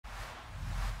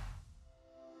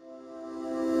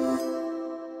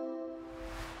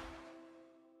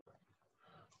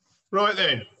Right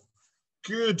then,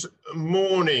 good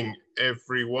morning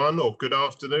everyone, or good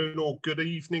afternoon or good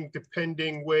evening,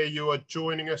 depending where you are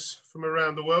joining us from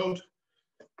around the world.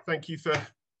 Thank you for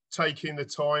taking the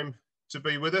time to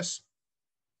be with us.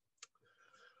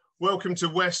 Welcome to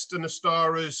West and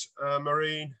Astaara's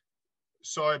Marine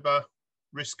Cyber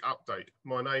Risk Update.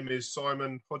 My name is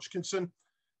Simon Hodgkinson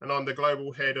and I'm the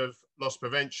Global Head of Loss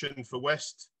Prevention for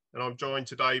West, and I'm joined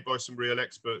today by some real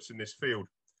experts in this field.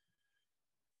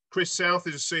 Chris South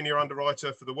is a Senior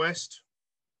Underwriter for the West.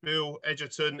 Bill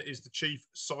Egerton is the Chief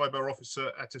Cyber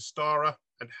Officer at Astaara,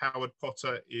 and Howard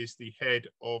Potter is the Head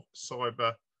of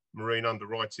Cyber Marine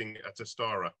Underwriting at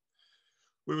Astaara.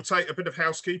 We will take a bit of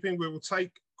housekeeping. We will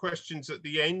take questions at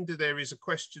the end. There is a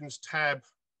questions tab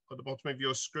at the bottom of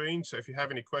your screen. So if you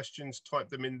have any questions, type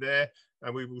them in there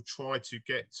and we will try to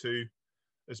get to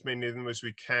as many of them as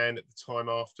we can at the time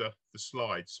after the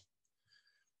slides.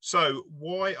 So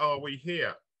why are we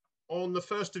here? On the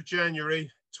 1st of January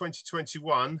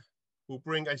 2021, will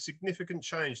bring a significant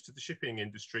change to the shipping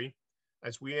industry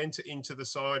as we enter into the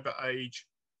cyber age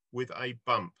with a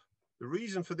bump. The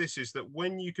reason for this is that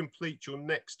when you complete your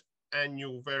next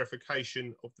annual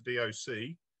verification of the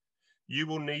DOC, you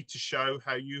will need to show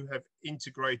how you have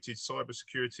integrated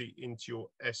cybersecurity into your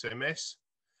SMS.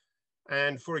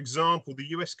 And for example, the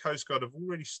US Coast Guard have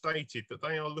already stated that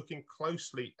they are looking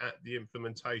closely at the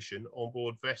implementation on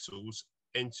board vessels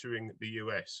entering the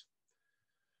US.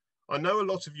 I know a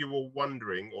lot of you are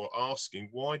wondering or asking,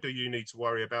 why do you need to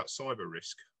worry about cyber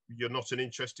risk? You're not an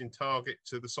interesting target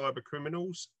to the cyber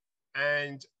criminals,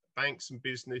 and banks and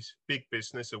big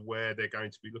business are where they're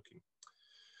going to be looking.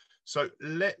 So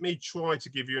let me try to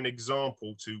give you an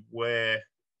example to where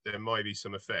there might be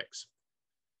some effects.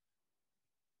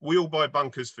 We all buy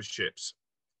bunkers for ships.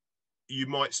 You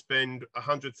might spend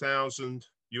 100,000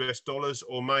 US dollars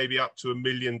or maybe up to $1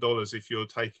 million if you're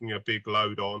taking a big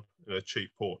load on in a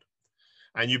cheap port.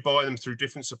 And you buy them through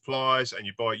different suppliers and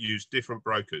you use different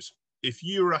brokers. If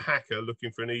you're a hacker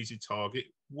looking for an easy target,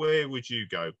 where would you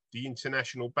go? The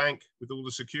international bank with all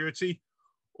the security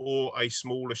or a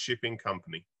smaller shipping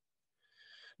company?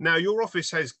 Now, your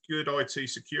office has good IT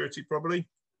security probably,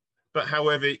 but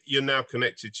however, you're now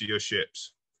connected to your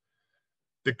ships.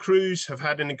 The crews have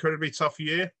had an incredibly tough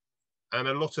year, and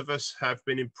a lot of us have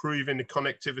been improving the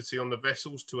connectivity on the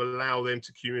vessels to allow them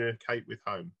to communicate with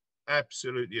home.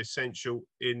 Absolutely essential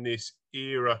in this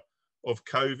era of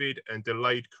COVID and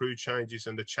delayed crew changes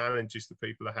and the challenges that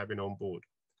people are having on board.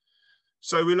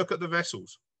 So we look at the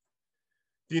vessels.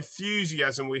 The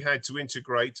enthusiasm we had to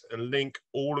integrate and link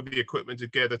all of the equipment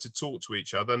together to talk to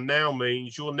each other now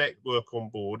means your network on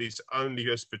board is only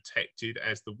as protected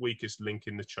as the weakest link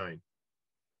in the chain.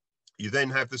 You then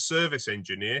have the service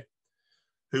engineer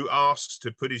who asks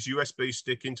to put his USB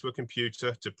stick into a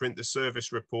computer to print the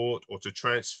service report or to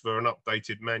transfer an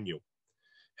updated manual.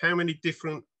 How many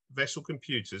different vessel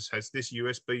computers has this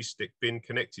USB stick been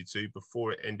connected to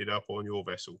before it ended up on your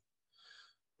vessel?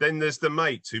 Then there's the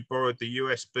mate who borrowed the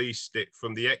USB stick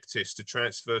from the ECTIS to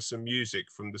transfer some music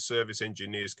from the service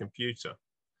engineer's computer.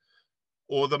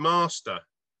 Or the master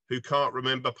who can't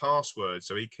remember passwords,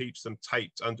 so he keeps them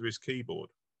taped under his keyboard.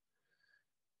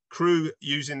 Crew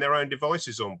using their own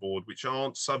devices on board, which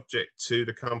aren't subject to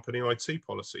the company IT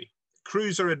policy.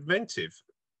 Crews are inventive.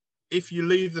 If you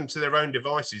leave them to their own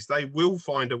devices, they will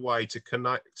find a way to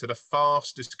connect to the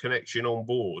fastest connection on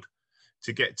board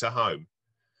to get to home.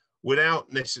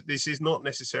 This is not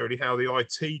necessarily how the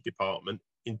IT department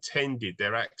intended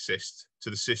their access to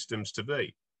the systems to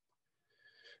be.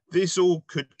 This all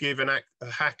could give a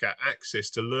hacker access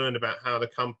to learn about how the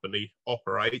company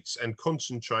operates and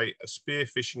concentrate a spear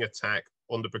phishing attack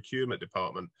on the procurement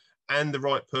department and the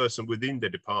right person within the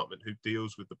department who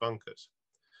deals with the bunkers.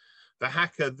 The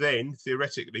hacker then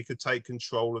theoretically could take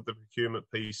control of the procurement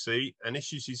PC and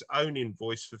issues his own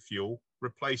invoice for fuel,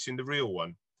 replacing the real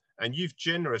one. And you've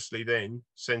generously then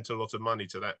sent a lot of money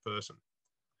to that person.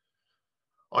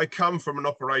 I come from an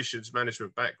operations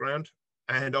management background,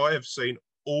 and I have seen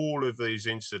all of these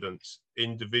incidents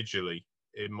individually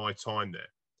in my time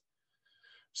there.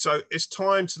 So it's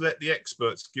time to let the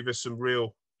experts give us some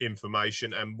real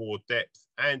information and more depth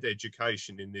and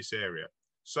education in this area.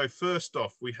 So first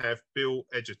off, we have Bill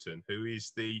Egerton, who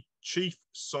is the Chief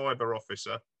Cyber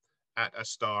Officer at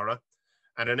Astaara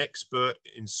and an expert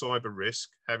in cyber risk,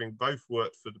 having both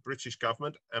worked for the British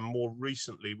government and more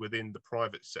recently within the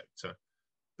private sector.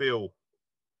 Bill,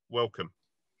 welcome.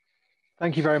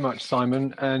 Thank you very much,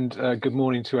 Simon, and good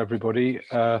morning to everybody.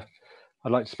 I'd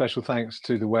like special thanks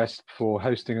to the West for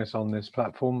hosting us on this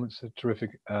platform. It's a terrific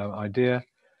idea,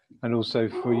 and also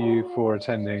for you for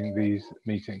attending these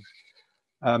meetings.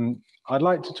 I'd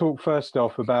like to talk first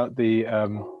off about the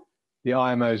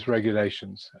IMO's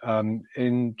regulations.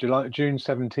 In June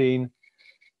 17,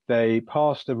 they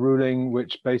passed a ruling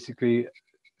which basically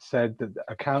said that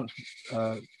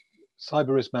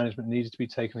cyber risk management needed to be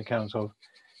taken account of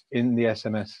in the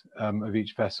SMS of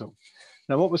each vessel.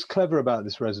 Now, what was clever about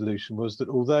this resolution was that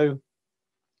although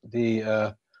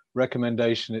the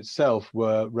recommendation itself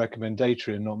were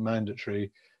recommendatory and not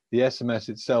mandatory, the SMS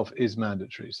itself is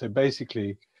mandatory. So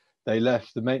basically, they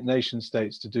left the nation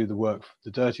states to do the work,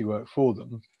 the dirty work for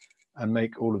them, and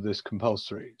make all of this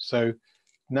compulsory. So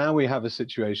now we have a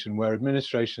situation where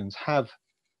administrations have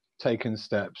taken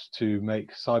steps to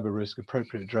make cyber risk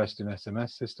appropriately addressed in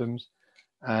SMS systems,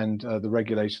 and the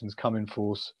regulations come in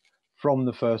force from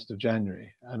the 1st of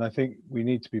January. And I think we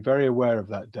need to be very aware of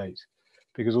that date,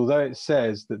 because although it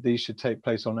says that these should take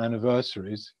place on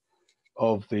anniversaries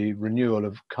of the renewal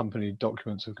of company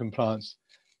documents of compliance,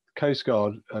 Coast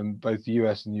Guard, both the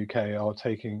US and UK, are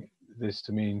taking this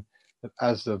to mean that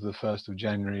as of the 1st of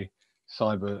January,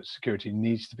 cyber security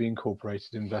needs to be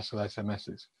incorporated in vessel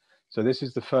SMSs. So this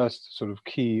is the first sort of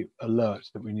key alert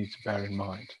that we need to bear in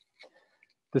mind.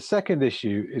 The second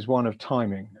issue is one of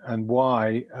timing, and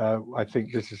why I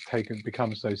think this has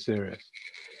become so serious.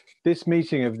 This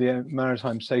meeting of the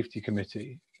Maritime Safety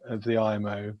Committee of the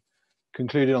IMO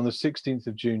concluded on the 16th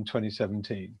of June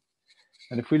 2017.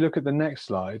 And if we look at the next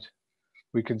slide,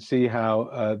 we can see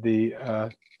how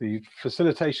the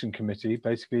Facilitation Committee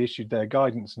basically issued their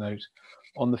guidance note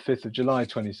on the 5th of July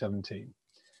 2017.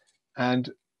 And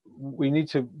we need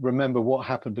to remember what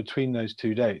happened between those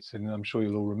two dates. And I'm sure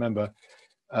you'll all remember,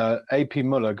 AP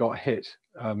Muller got hit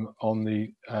on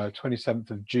the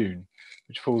 27th of June,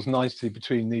 which falls nicely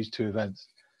between these two events,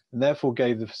 and therefore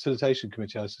gave the Facilitation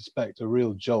Committee, I suspect, a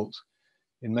real jolt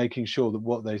in making sure that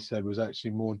what they said was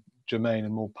actually more germane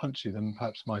and more punchy than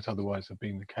perhaps might otherwise have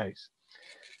been the case.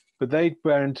 But they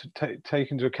were to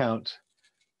take into account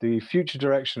the future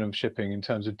direction of shipping in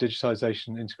terms of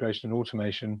digitization, integration, and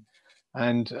automation,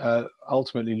 and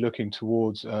ultimately looking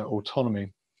towards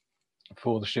autonomy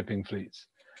for the shipping fleets.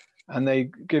 And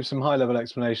they give some high-level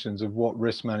explanations of what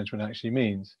risk management actually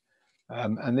means.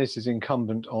 And this is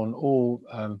incumbent on all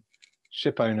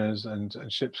ship owners and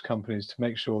ships companies to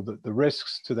make sure that the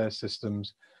risks to their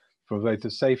systems from both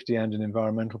a safety and an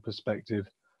environmental perspective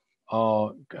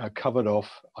are covered off,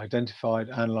 identified,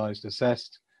 analyzed,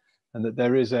 assessed, and that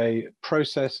there is a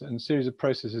process and series of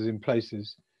processes in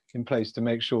place to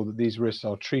make sure that these risks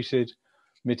are treated,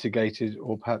 mitigated,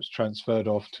 or perhaps transferred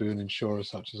off to an insurer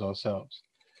such as ourselves.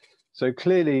 So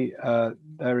clearly,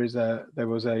 there was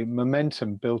a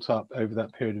momentum built up over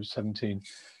that period of 17,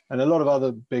 and a lot of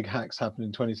other big hacks happened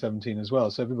in 2017 as well.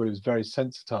 So everybody was very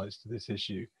sensitized to this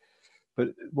issue. But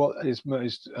what is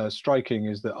most striking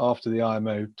is that after the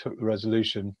IMO took the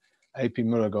resolution, AP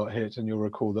Muller got hit, and you'll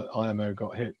recall that IMO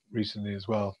got hit recently as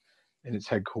well in its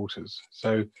headquarters.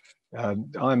 So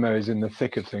IMO is in the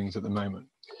thick of things at the moment.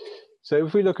 So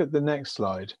if we look at the next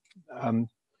slide,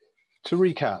 to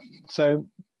recap, so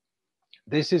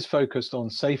this is focused on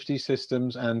safety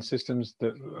systems and systems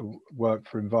that work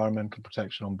for environmental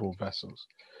protection on board vessels.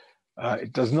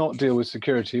 It does not deal with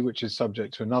security, which is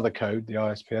subject to another code, the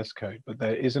ISPS code, but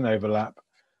there is an overlap,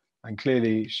 and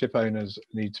clearly ship owners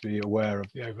need to be aware of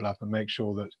the overlap and make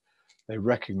sure that they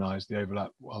recognize the overlap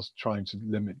whilst trying to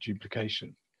limit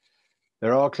duplication.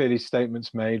 There are clearly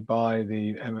statements made by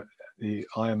the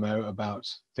IMO about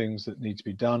things that need to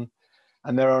be done.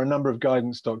 And there are a number of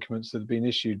guidance documents that have been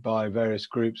issued by various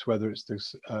groups, whether it's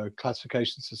the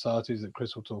classification societies that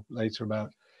Chris will talk later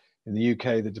about. In the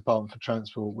UK, the Department for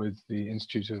Transport with the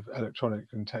Institute of Electronic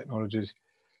and Technology,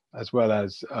 as well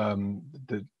as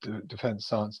the Defence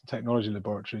Science and Technology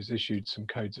Laboratories, issued some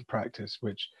codes of practice,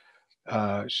 which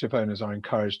ship owners are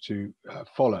encouraged to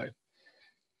follow.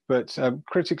 But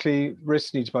critically,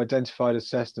 risks need to be identified,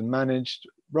 assessed, and managed.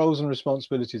 Roles and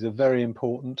responsibilities are very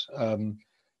important.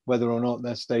 Whether or not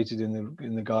they're stated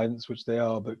in the guidance, which they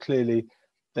are, but clearly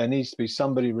there needs to be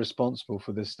somebody responsible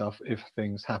for this stuff if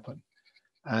things happen.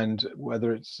 And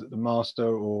whether it's the master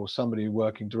or somebody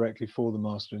working directly for the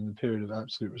master in the period of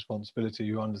absolute responsibility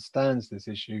who understands this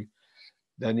issue,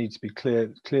 there needs to be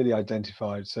clearly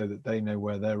identified so that they know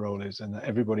where their role is and that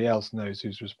everybody else knows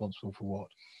who's responsible for what.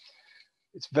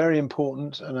 It's very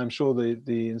important, and I'm sure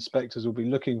the inspectors will be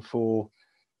looking for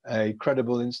a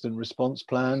credible incident response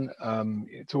plan.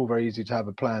 It's all very easy to have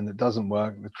a plan that doesn't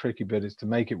work. The tricky bit is to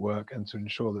make it work and to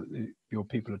ensure that your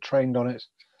people are trained on it,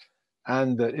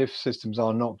 and that if systems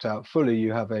are knocked out fully,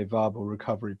 you have a viable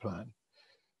recovery plan.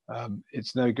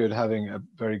 It's no good having a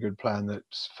very good plan that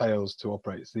fails to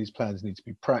operate. So these plans need to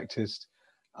be practiced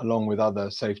along with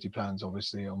other safety plans,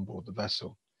 obviously, on board the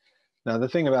vessel. Now, the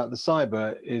thing about the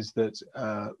cyber is that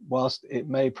whilst it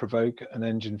may provoke an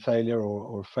engine failure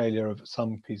or failure of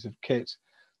some piece of kit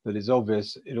that is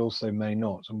obvious, it also may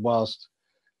not. And whilst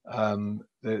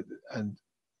the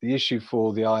issue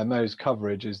for the IMO's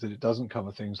coverage is that it doesn't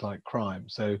cover things like crime.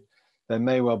 So there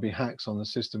may well be hacks on the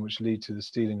system which lead to the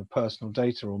stealing of personal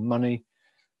data or money.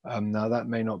 Now, that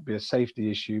may not be a safety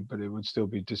issue, but it would still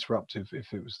be disruptive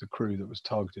if it was the crew that was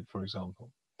targeted, for example.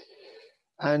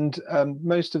 And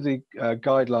most of the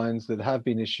guidelines that have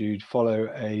been issued follow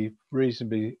a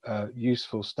reasonably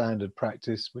useful standard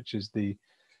practice, which is the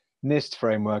NIST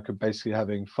framework of basically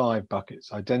having 5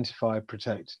 buckets: identify,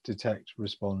 protect, detect,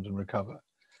 respond, and recover.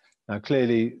 Now,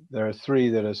 clearly, there are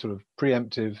 3 that are sort of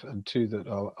preemptive and 2 that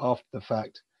are after the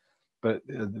fact. But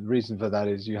the reason for that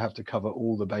is you have to cover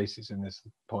all the bases in this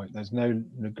point. There's no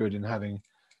good in having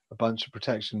a bunch of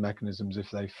protection mechanisms if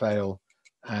they fail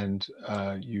and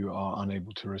you are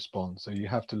unable to respond. So you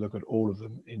have to look at all of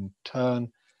them in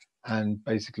turn and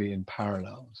basically in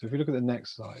parallel. So if you look at the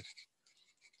next slide.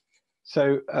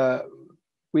 So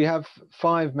we have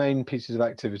 5 main pieces of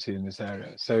activity in this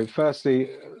area. So firstly,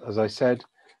 as I said,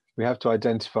 we have to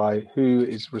identify who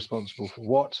is responsible for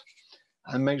what,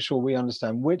 and make sure we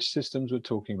understand which systems we're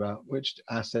talking about, which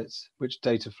assets, which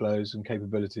data flows and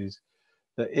capabilities,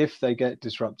 that if they get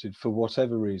disrupted for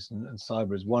whatever reason, and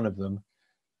cyber is one of them,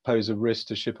 pose a risk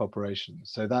to ship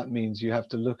operations. So that means you have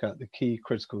to look at the key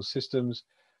critical systems,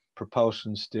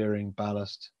 propulsion, steering,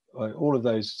 ballast, all of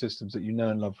those systems that you know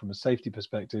and love from a safety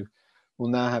perspective will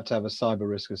now have to have a cyber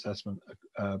risk assessment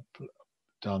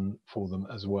done for them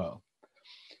as well.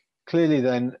 Clearly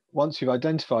then, once you've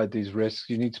identified these risks,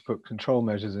 you need to put control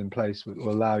measures in place that will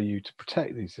allow you to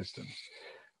protect these systems.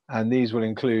 And these will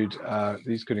include,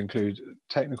 these could include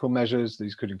technical measures,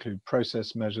 these could include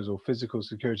process measures or physical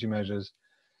security measures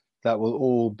that will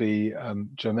all be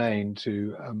germane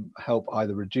to help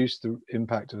either reduce the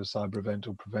impact of a cyber event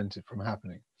or prevent it from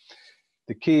happening.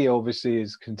 The key obviously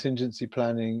is contingency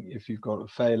planning. If you've got a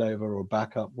failover or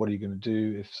backup, what are you going to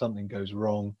do if something goes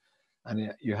wrong?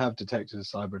 And you have detected a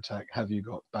cyber attack, have you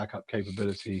got backup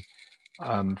capability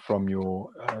from your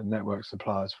network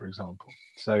suppliers, for example?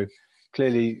 So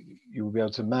clearly you will be able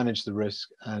to manage the risk,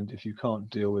 and if you can't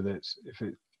deal with it, if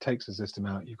it takes the system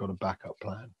out, you've got a backup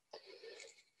plan.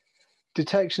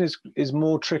 Detection is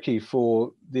more tricky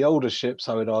for the older ships,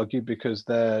 I would argue, because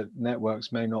their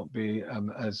networks may not be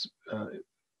as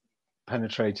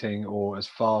penetrating or as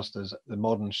fast as the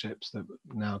modern ships that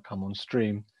now come on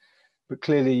stream. But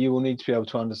clearly you will need to be able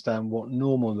to understand what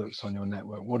normal looks on your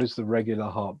network. What is the regular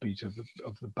heartbeat of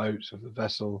the boat, of the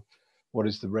vessel? What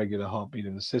is the regular heartbeat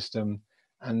of the system?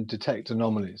 And detect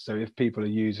anomalies. So if people are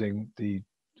using the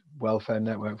welfare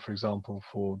network, for example,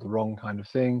 for the wrong kind of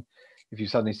thing, if you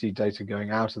suddenly see data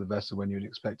going out of the vessel when you'd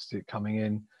expect to see it coming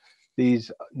in, these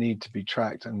need to be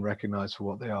tracked and recognized for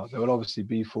what they are. There will obviously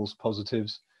be false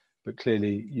positives, but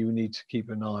clearly you need to keep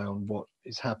an eye on what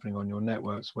is happening on your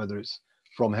networks, whether it's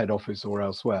from head office or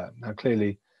elsewhere. Now,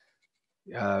 clearly,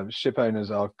 ship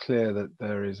owners are clear that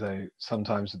there is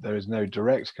sometimes there is no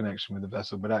direct connection with the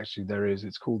vessel, but actually there is.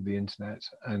 It's called the internet,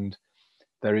 and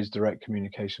there is direct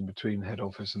communication between head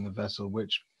office and the vessel,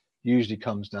 which usually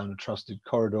comes down a trusted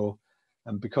corridor.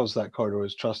 And because that corridor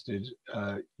is trusted,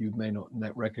 you may not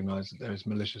recognize that there is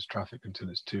malicious traffic until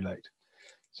it's too late.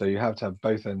 So you have to have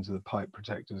both ends of the pipe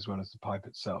protected as well as the pipe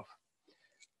itself.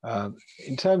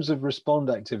 In terms of respond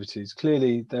activities,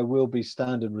 clearly there will be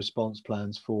standard response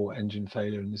plans for engine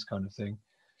failure and this kind of thing,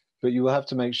 but you will have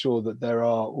to make sure that there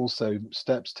are also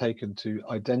steps taken to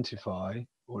identify,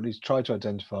 or at least try to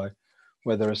identify,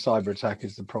 whether a cyber attack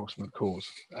is the proximate cause.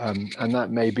 And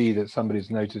that may be that somebody's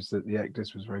noticed that the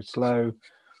ECDIS was very slow,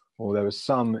 or there was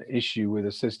some issue with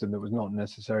a system that was not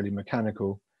necessarily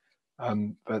mechanical,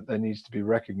 but there needs to be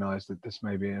recognized that this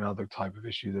may be another type of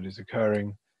issue that is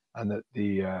occurring, and that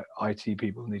the IT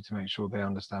people need to make sure they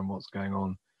understand what's going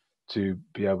on to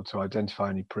be able to identify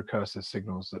any precursor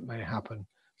signals that may happen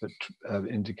that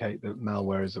indicate that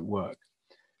malware is at work.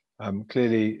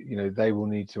 Clearly, they will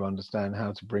need to understand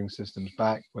how to bring systems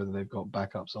back, whether they've got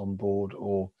backups on board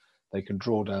or they can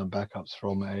draw down backups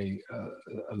from a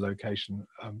location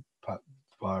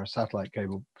via a satellite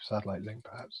cable, satellite link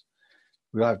perhaps.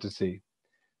 We'll have to see.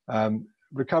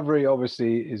 Recovery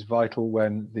obviously is vital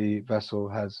when the vessel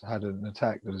has had an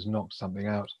attack that has knocked something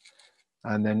out,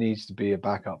 and there needs to be a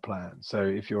backup plan. So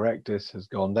if your ECDIS has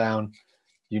gone down,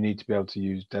 you need to be able to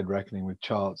use dead reckoning with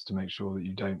charts to make sure that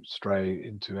you don't stray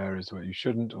into areas where you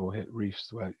shouldn't or hit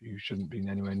reefs where you shouldn't be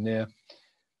anywhere near.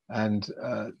 And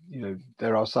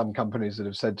there are some companies that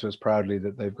have said to us proudly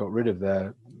that they've got rid of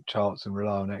their charts and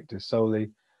rely on ECDIS solely.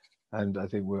 And I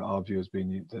think our view has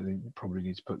been that you probably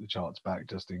need to put the charts back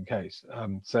just in case.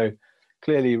 So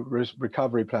clearly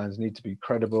recovery plans need to be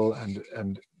credible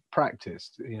and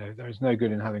practiced. You know, there is no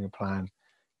good in having a plan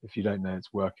if you don't know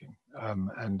it's working.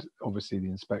 And obviously the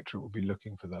inspector will be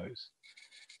looking for those.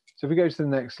 So if we go to the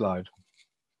next slide.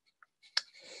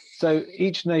 So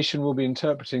each nation will be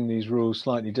interpreting these rules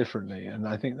slightly differently. And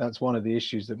I think that's one of the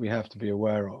issues that we have to be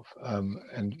aware of.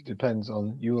 And it depends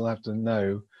on, you will have to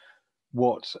know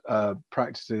what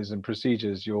practices and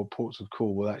procedures your ports of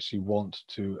call will actually want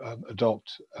to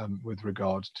adopt with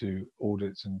regard to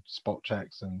audits and spot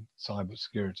checks and cyber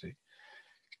security.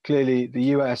 Clearly, the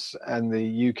US and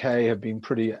the UK have been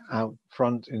pretty out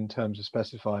front in terms of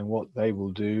specifying what they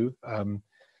will do.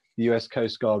 The US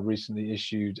Coast Guard recently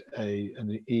issued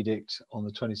an edict on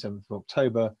the 27th of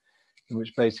October, in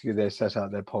which basically they set out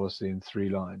their policy in 3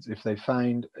 lines. If they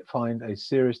find a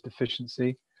serious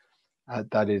deficiency,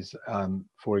 that is,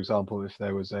 for example, if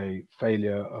there was a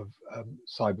failure of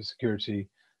cybersecurity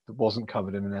that wasn't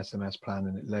covered in an SMS plan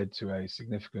and it led to a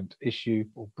significant issue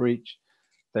or breach,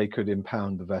 they could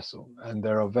impound the vessel. And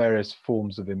there are various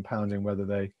forms of impounding, whether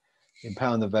they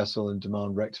impound the vessel and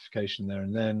demand rectification there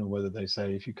and then, or whether they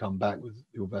say if you come back with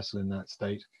your vessel in that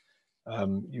state,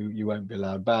 you won't be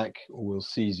allowed back, or we'll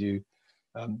seize you.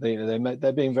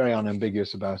 They're being very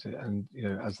unambiguous about it, and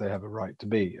as they have a right to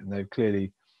be. And they've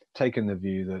clearly taken the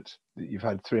view that you've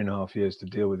had 3.5 years to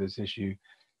deal with this issue.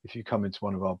 If you come into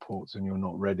one of our ports and you're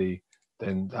not ready,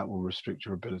 then that will restrict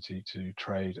your ability to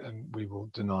trade, and we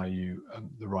will deny you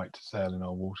the right to sail in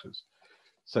our waters.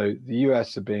 So the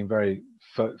US are being very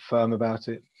firm about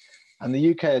it, and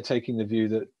the UK are taking the view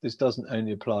that this doesn't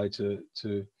only apply to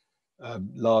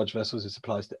large vessels, this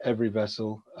applies to every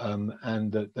vessel,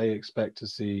 and that they expect to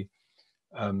see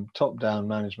top-down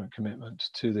management commitment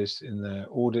to this in their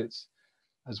audits,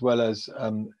 as well as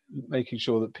making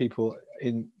sure that people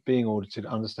in being audited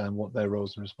understand what their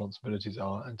roles and responsibilities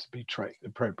are and to be trained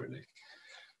appropriately.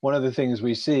 One of the things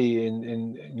we see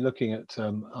in looking at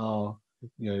our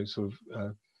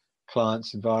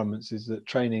clients' environments is that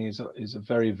training is a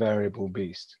very variable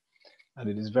beast, and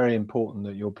it is very important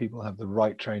that your people have the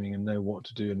right training and know what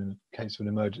to do in a case of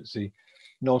an emergency,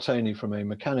 not only from a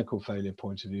mechanical failure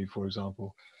point of view, for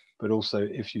example, but also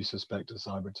if you suspect a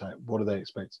cyber attack, what are they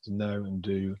expected to know and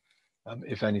do,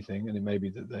 if anything? And it may be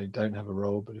that they don't have a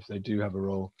role, but if they do have a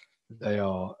role, they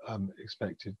are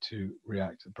expected to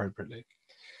react appropriately.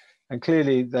 And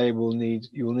clearly you will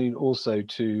need also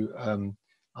to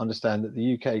understand that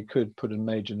the UK could put a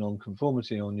major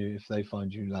non-conformity on you if they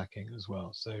find you lacking as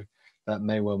well. So that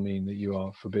may well mean that you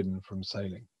are forbidden from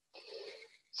sailing.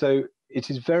 So it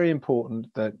is very important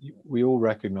that we all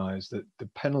recognise that the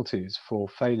penalties for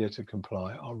failure to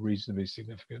comply are reasonably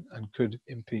significant and could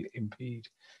impede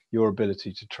your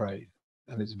ability to trade.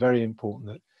 And it's very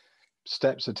important that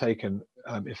steps are taken,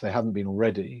 if they haven't been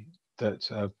already, that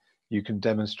you can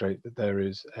demonstrate that there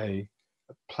is a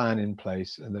plan in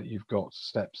place and that you've got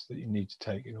steps that you need to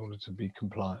take in order to be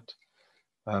compliant.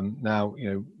 Now,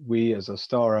 we as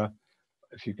Astaara,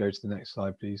 if you go to the next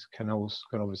slide, please, can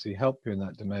obviously help you in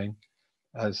that domain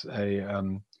as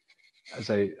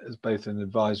both an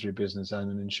advisory business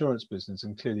and an insurance business.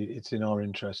 And clearly it's in our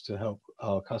interest to help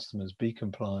our customers be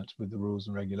compliant with the rules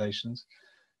and regulations,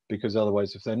 because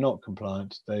otherwise, if they're not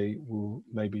compliant, they will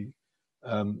maybe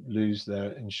lose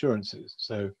their insurances.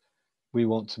 So we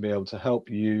want to be able to help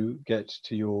you get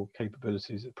to your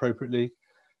capabilities appropriately,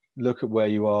 look at where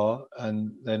you are,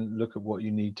 and then look at what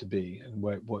you need to be and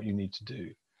what you need to do.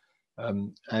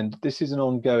 And this is an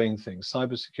ongoing thing.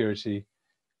 Cybersecurity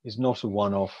is not a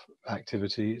one-off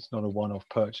activity. It's not a one-off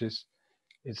purchase.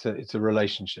 It's a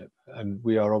relationship. And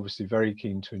we are obviously very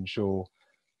keen to ensure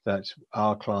that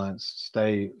our clients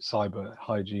stay cyber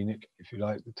hygienic, if you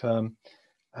like the term,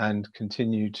 and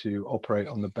continue to operate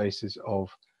on the basis of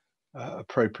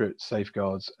appropriate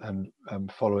safeguards and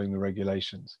following the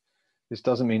regulations. This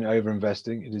doesn't mean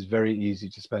over-investing. It is very easy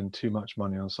to spend too much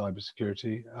money on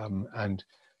cybersecurity, and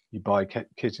you buy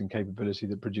kit and capability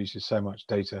that produces so much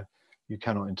data you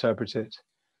cannot interpret it.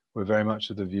 We're very much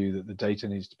of the view that the data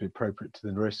needs to be appropriate to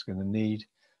the risk and the need,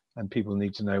 and people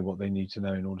need to know what they need to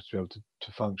know in order to be able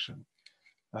to function.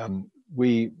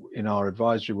 We, in our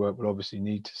advisory work, will obviously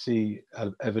need to see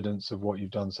evidence of what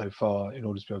you've done so far in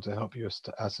order to be able to help you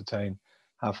ascertain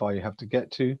how far you have to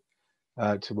get to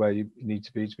where you need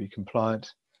to be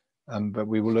compliant. But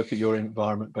we will look at your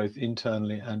environment both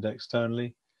internally and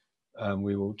externally.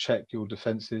 We will check your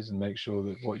defences and make sure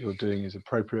that what you're doing is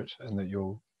appropriate and that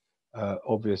your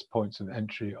obvious points of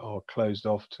entry are closed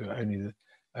off to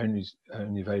only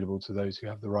available to those who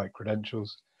have the right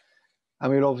credentials.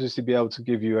 And we'll obviously be able to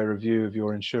give you a review of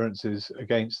your insurances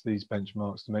against these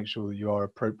benchmarks to make sure that you are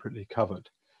appropriately covered.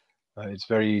 It's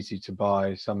very easy to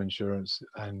buy some insurance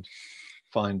and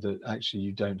find that actually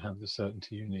you don't have the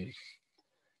certainty you need.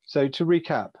 So to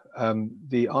recap,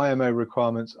 the IMO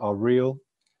requirements are real.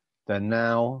 They're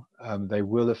now. They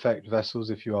will affect vessels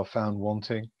if you are found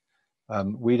wanting.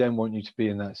 We don't want you to be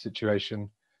in that situation.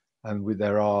 And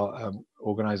there are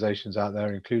organizations out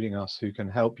there, including us, who can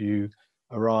help you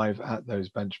arrive at those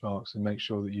benchmarks and make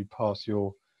sure that you pass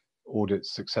your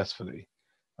audits successfully.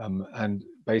 And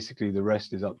basically the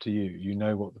rest is up to you. You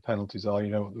know what the penalties are, you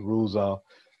know what the rules are,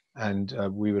 and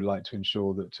we would like to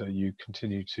ensure that you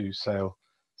continue to sail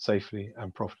safely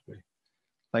and profitably.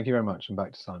 Thank you very much, and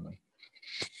back to Simon.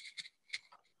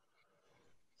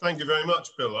 Thank you very much,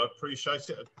 Bill. I appreciate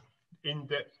it.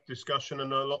 In-depth discussion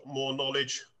and a lot more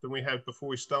knowledge than we had before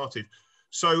we started.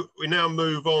 So we now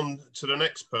move on to the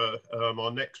next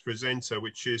our next presenter,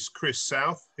 which is Chris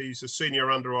South. He's a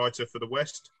senior underwriter for the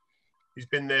West. He's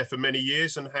been there for many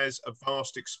years and has a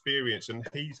vast experience, and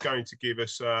he's going to give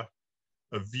us a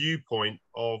viewpoint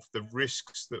of the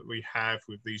risks that we have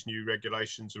with these new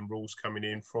regulations and rules coming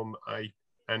in from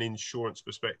an insurance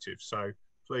perspective. So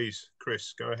please,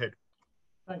 Chris, go ahead.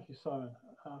 Thank you, Simon.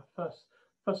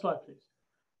 First slide, please.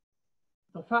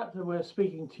 The fact that we're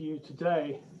speaking to you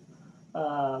today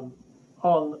on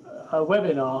a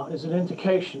webinar is an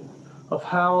indication of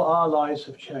how our lives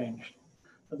have changed,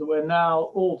 and that we're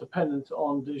now all dependent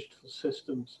on digital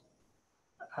systems.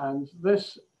 And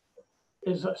this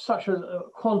is such a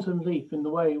quantum leap in the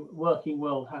way working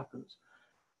world happens.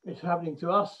 It's happening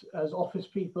to us as office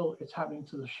people, it's happening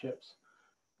to the ships,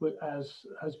 as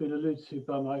has been alluded to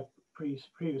by my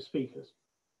previous speakers.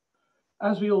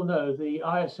 As we all know, the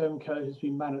ISM code has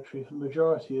been mandatory for the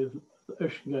majority of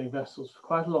ocean-going vessels for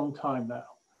quite a long time now.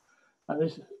 And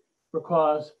this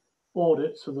requires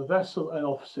audits of the vessel and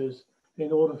offices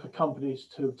in order for companies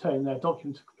to obtain their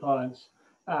document compliance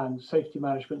and safety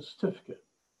management certificate.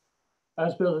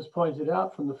 As Bill has pointed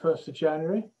out, from the 1st of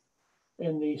January,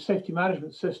 in the safety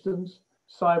management systems,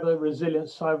 cyber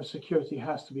resilience, cyber security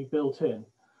has to be built in.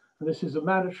 And this is a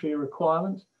mandatory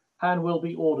requirement and will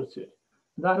be audited.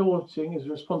 That auditing is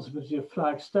the responsibility of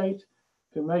flag state,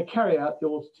 who may carry out the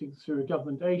auditing through a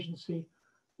government agency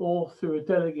or through a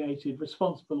delegated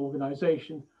responsible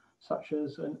organization, such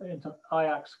as an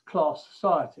IACS class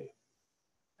society.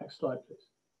 Next slide, please.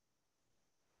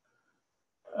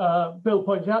 Bill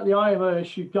pointed out the IMO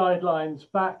issued guidelines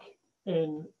back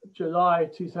in July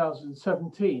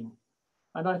 2017.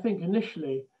 And I think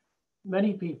initially,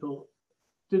 many people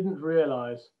didn't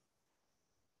realize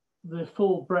the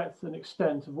full breadth and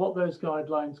extent of what those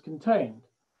guidelines contained.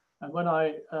 And when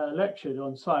I lectured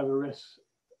on cyber risks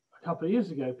a couple of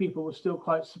years ago, people were still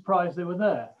quite surprised they were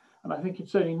there. And I think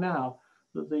it's only now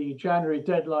that the January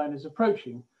deadline is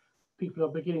approaching, people are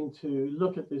beginning to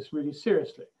look at this really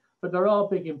seriously. But there are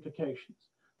big implications.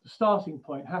 The starting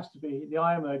point has to be the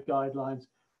IMO guidelines,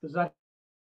 because that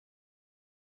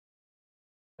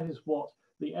is what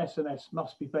the SMS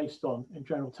must be based on in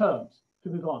general terms. To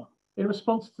move on. In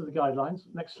response to the guidelines,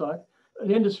 next slide,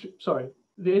 the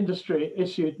industry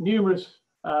issued numerous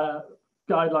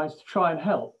guidelines to try and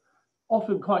help,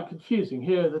 often quite confusing.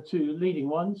 Here are the two leading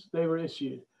ones. They were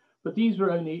issued, but these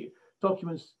were only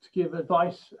documents to give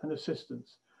advice and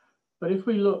assistance. But if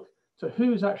we look to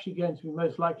who's actually going to be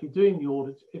most likely doing the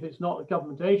audit, if it's not a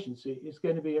government agency, it's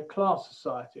going to be a class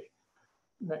society.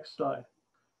 Next slide.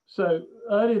 So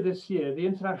earlier this year, the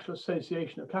International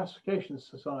Association of Classification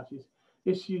Societies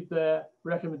issued their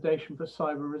recommendation for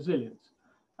cyber resilience.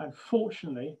 And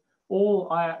fortunately, all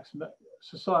IACS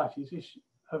societies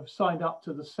have signed up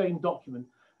to the same document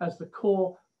as the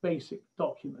core basic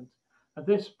document. And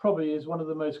this probably is one of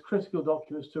the most critical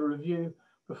documents to review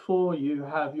before you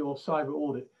have your cyber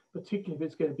audit, particularly if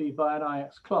it's going to be by an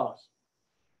IACS class.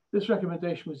 This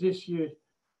recommendation was issued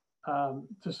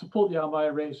to support the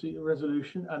IMO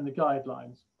resolution and the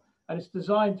guidelines. And it's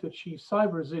designed to achieve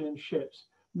cyber resilient ships,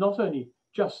 not only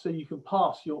just so you can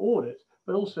pass your audit,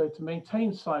 but also to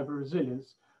maintain cyber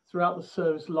resilience throughout the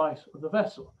service life of the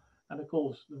vessel. And of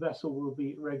course, the vessel will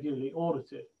be regularly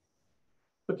audited.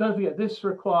 But don't forget, this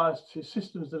requires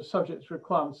systems that are subject to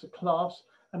requirements of class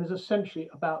and is essentially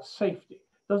about safety.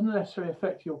 It doesn't necessarily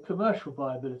affect your commercial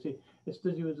viability, it's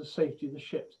to do with the safety of the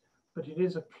ships, but it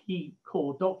is a key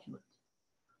core document.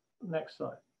 Next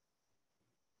slide.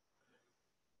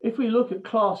 If we look at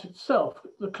class itself,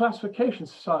 the Classification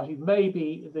Society may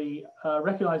be the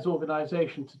recognized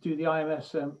organization to do the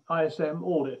ISM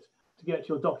audit to get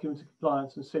your document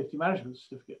compliance and safety management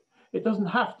certificate. It doesn't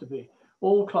have to be.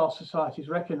 All class societies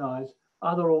recognize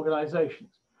other organizations.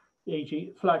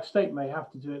 e.g. flag state may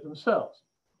have to do it themselves.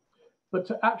 But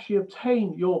to actually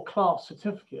obtain your class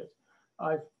certificate,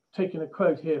 I've taken a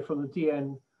quote here from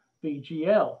the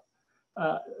DNVGL.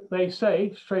 They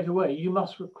say straight away, you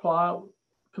must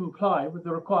comply with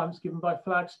the requirements given by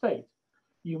flag state.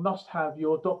 You must have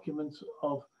your documents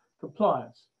of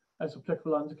compliance as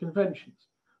applicable under conventions.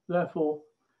 Therefore,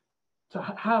 to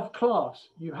have class,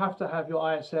 you have to have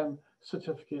your ISM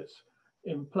certificates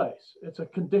in place. It's a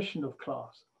condition of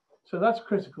class. So that's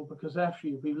critical, because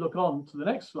actually, if we look on to the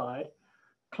next slide,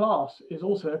 class is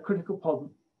also a critical part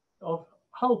of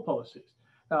hull policies.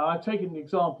 Now, I've taken the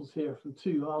examples here from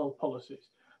 2 hull policies.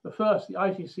 The first, the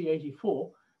ITC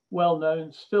 84, well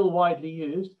known, still widely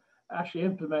used, actually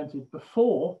implemented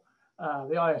before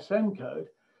the ISM code,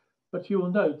 but you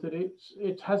will note that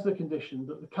it has the condition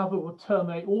that the cover will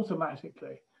terminate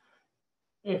automatically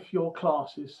if your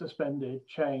class is suspended,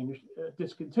 changed,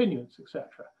 discontinuance, etc.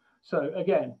 So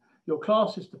again, your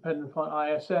class is dependent upon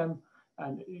ISM,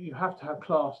 and you have to have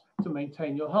class to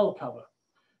maintain your hull cover.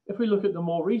 If we look at the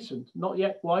more recent, not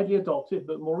yet widely adopted,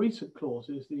 but more recent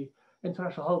clauses, the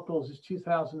International Hull Clauses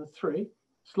 2003,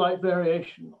 slight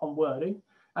variation on wording.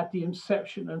 At the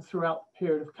inception and throughout the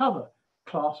period of cover,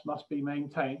 class must be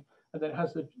maintained, and then it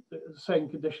has the same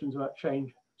conditions about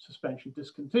change, suspension,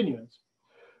 discontinuance.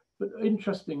 But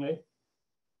interestingly,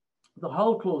 the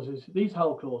hull clauses, these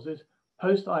hull clauses,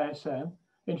 post-ISM,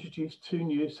 introduced 2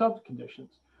 new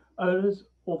sub-conditions. Owners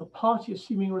or the party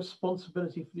assuming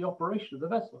responsibility for the operation of the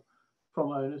vessel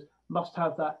from owners must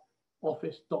have that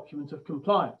office document of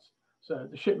compliance, so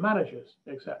the ship managers,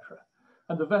 etc.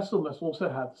 And the vessel must also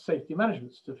have the safety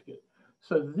management certificate.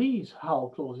 So these hull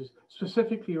clauses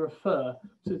specifically refer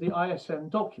to the ISM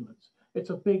documents. It's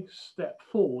a big step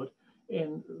forward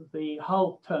in the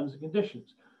hull terms and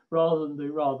conditions, rather than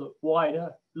the rather wider,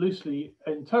 loosely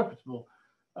interpretable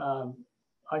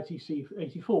ITC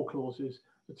 84 clauses.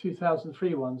 The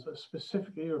 2003 ones are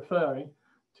specifically referring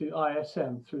to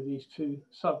ISM through these 2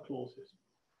 sub-clauses.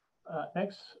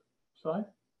 Next slide.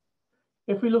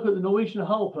 If we look at the Norwegian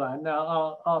hull plan,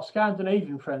 now our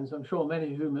Scandinavian friends, I'm sure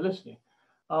many of whom are listening,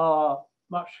 are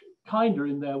much kinder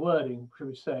in their wording, should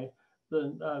we say,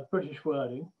 than British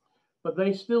wording, but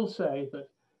they still say that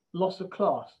loss of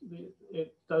class,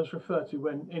 it does refer to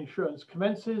when insurance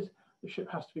commences, the ship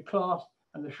has to be classed,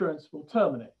 and the insurance will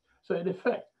terminate. So in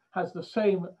effect, has the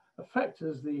same effect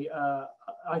as the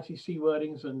ITC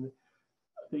wordings and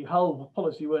the hull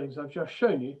policy wordings I've just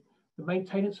shown you. The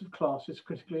maintenance of class is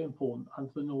critically important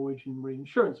under the Norwegian Marine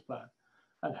Insurance Plan,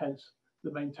 and hence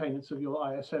the maintenance of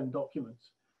your ISM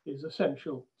documents is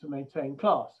essential to maintain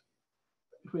class.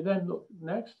 If we then look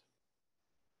next,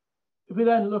 if we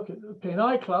then look at the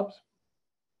P&I clubs,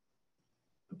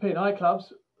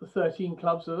 the 13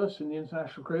 clubs of us in the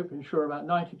international group insure about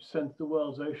 90% of the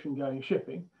world's ocean-going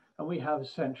shipping, and we have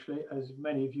essentially, as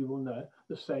many of you will know,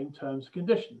 the same terms and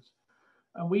conditions.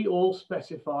 And we all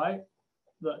specify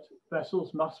that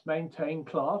vessels must maintain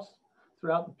class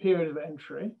throughout the period of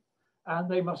entry, and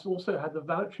they must also have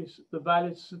the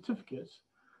valid certificates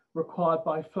required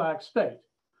by flag state.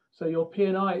 So your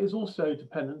P&I is also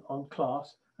dependent on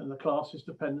class, and the class is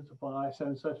dependent upon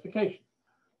ISM certification.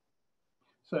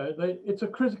 So it's a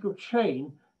critical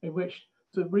chain in which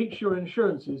to reach your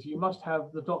insurances, you must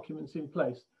have the documents in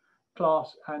place,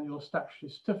 class and your statutory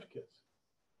certificates.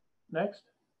 Next.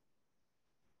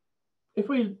 If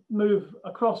we move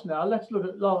across now, let's look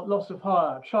at loss of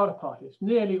hire charter parties.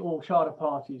 Nearly all charter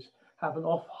parties have an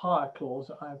off-hire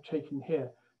clause. I have taken here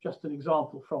just an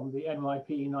example from the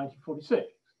NYP 1946,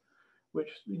 which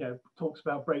talks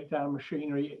about breakdown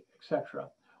machinery, etc.,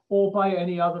 or by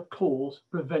any other clause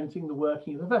preventing the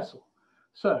working of the vessel.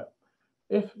 So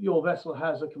if your vessel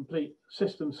has a complete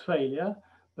systems failure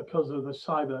because of a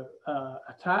cyber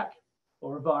attack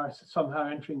or a virus somehow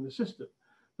entering the system,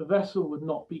 the vessel would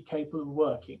not be capable of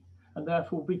working and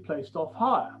therefore will be placed off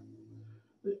hire.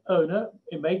 The owner,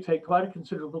 it may take quite a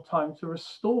considerable time to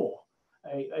restore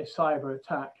a cyber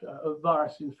attack, a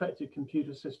virus-infected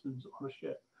computer systems on a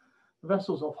ship. The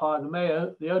vessel's off hire,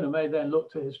 the owner may then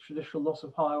look to his traditional loss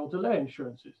of hire or delay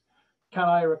insurances. Can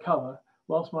I recover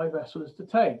whilst my vessel is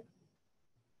detained?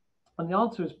 And the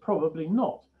answer is probably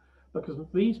not, because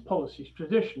these policies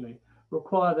traditionally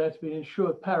require there to be an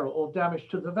insured peril or damage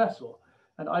to the vessel.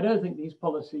 And I don't think these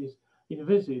policies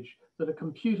envisage that a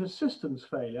computer systems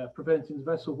failure preventing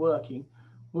the vessel working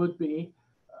would be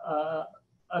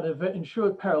an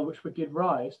insured peril which would give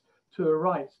rise to a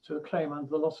right to a claim under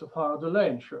the loss of hire or delay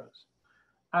insurance.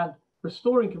 And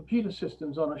restoring computer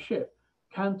systems on a ship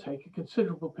can take a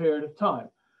considerable period of time,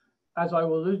 as I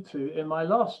will allude to in my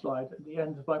last slide at the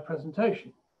end of my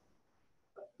presentation.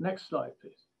 Next slide,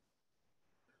 please.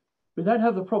 We then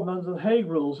have the problem under the Hague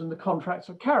rules in the contracts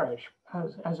of carriage.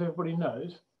 As everybody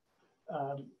knows,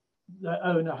 the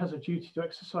owner has a duty to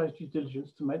exercise due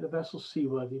diligence to make the vessel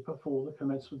seaworthy before the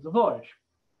commencement of the voyage.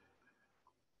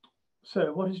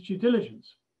 So what is due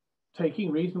diligence?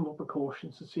 Taking reasonable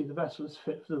precautions to see the vessel is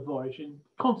fit for the voyage and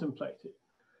contemplate it.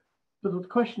 But the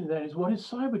question then is, what is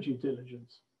cyber due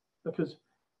diligence? Because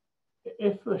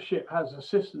if the ship has a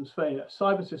systems failure,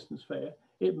 cyber systems failure,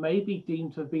 it may be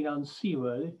deemed to have been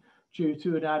unseaworthy due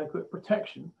to inadequate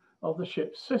protection of the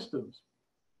ship's systems.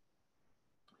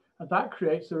 And that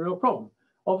creates a real problem.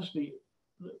 Obviously,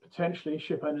 potentially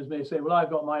ship owners may say, well, I've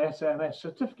got my SMS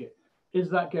certificate. Is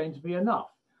that going to be enough?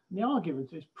 And the argument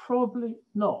is probably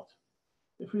not.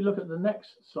 If we look at the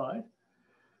next slide,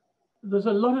 there's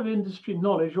a lot of industry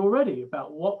knowledge already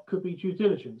about what could be due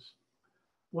diligence.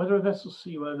 Whether a vessel's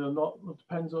seaworthy or not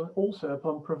depends also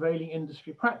upon prevailing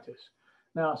industry practice.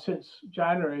 Now, since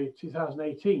January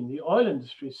 2018, the oil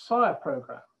industry's SIRE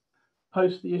program,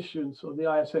 post the issuance of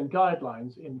the ISN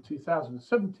guidelines in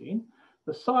 2017,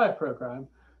 the SIRE program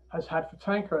has had for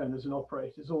tanker owners and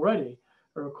operators already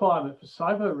a requirement for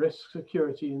cyber risk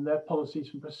security in their policies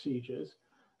and procedures,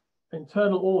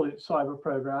 internal audit cyber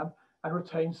program, and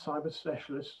retain cyber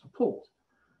specialist support.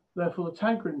 Therefore, the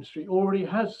tanker industry already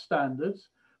has standards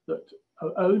that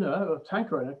an owner or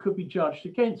tanker owner could be judged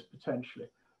against potentially,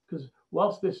 because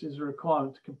whilst this is a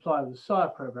requirement to comply with the SIRE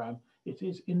program, it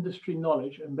is industry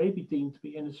knowledge and may be deemed to be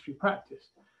industry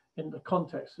practice in the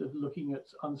context of looking at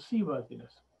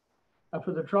unseaworthiness. And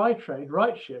for the dry trade,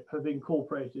 RightShip have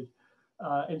incorporated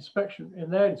in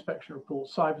their inspection report,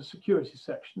 cyber security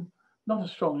section, not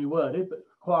as strongly worded, but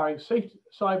requiring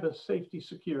cyber safety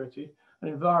security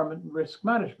and environment risk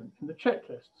management in the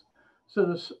checklists.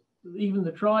 So even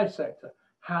the dry sector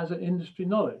has an industry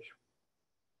knowledge.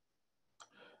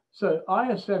 So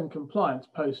ISM compliance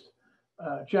post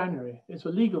January is a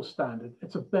legal standard.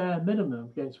 It's a bare minimum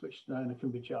against which the owner can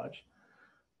be judged.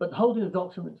 But holding a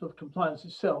document of compliance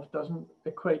itself doesn't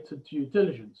equate to due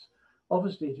diligence.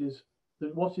 Obviously, it is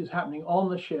what is happening on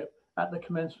the ship at the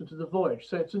commencement of the voyage.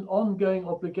 So it's an ongoing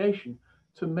obligation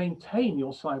to maintain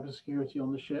your cybersecurity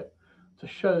on the ship to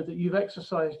show that you've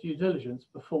exercised due diligence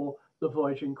before the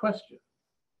voyage in question.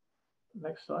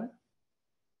 Next slide.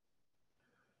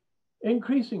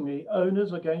 Increasingly,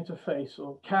 owners are going to face,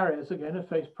 or carriers are going to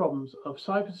face, problems of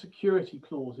cybersecurity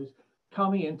clauses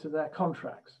coming into their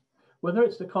contracts. Whether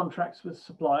it's the contracts with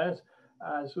suppliers,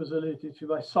 as was alluded to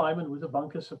by Simon with a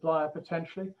bunker supplier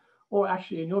potentially, or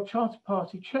actually in your charter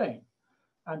party chain.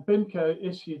 And BIMCO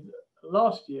issued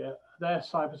last year their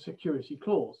cybersecurity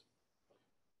clause.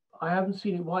 I haven't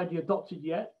seen it widely adopted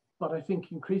yet, but I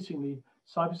think increasingly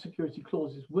cybersecurity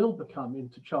clauses will become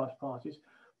into charter parties,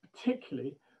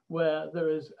 particularly where there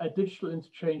is a digital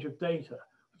interchange of data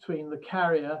between the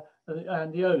carrier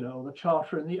and the owner, or the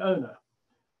charterer and the owner,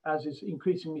 as is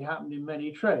increasingly happening in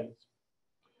many trades.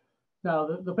 Now,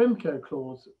 the BIMCO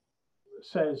clause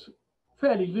says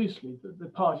fairly loosely that the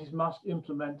parties must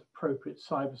implement appropriate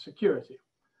cybersecurity.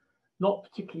 Not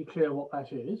particularly clear what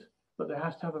that is, but they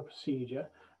have to have a procedure,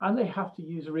 and they have to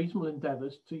use reasonable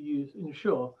endeavours to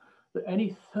ensure that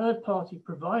any third party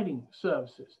providing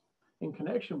services in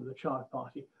connection with the charter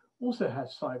party also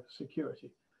has cybersecurity.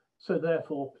 So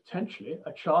therefore, potentially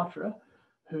a charterer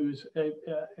who's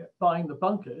buying the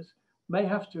bunkers may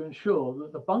have to ensure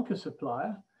that the bunker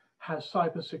supplier has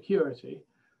cybersecurity,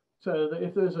 so that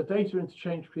if there's a data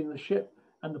interchange between the ship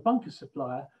and the bunker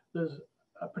supplier, there's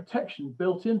a protection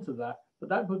built into that, but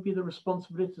that would be the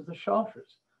responsibility of the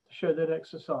charterers to show they'd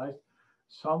exercised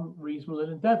some reasonable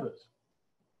endeavours.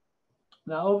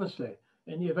 Now, obviously,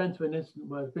 in the event of an incident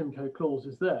where the BIMCO clause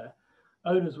is there,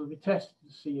 owners will be tested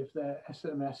to see if their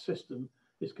SMS system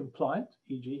is compliant,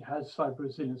 e.g. has cyber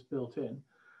resilience built in,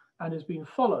 and is being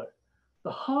followed.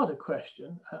 The harder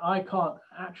question, and I can't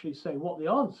actually say what the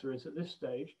answer is at this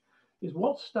stage, is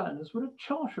what standards would a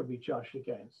charterer be judged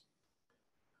against?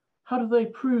 How do they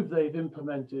prove they've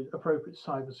implemented appropriate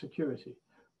cybersecurity?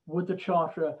 Would the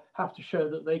charterer have to show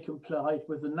that they complied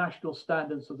with the national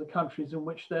standards of the countries in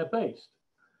which they're based?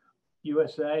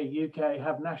 USA, UK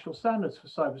have national standards for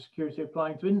cybersecurity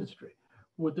applying to industry.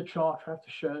 Would the charterer have to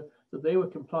show that they were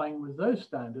complying with those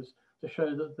standards to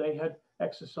show that they had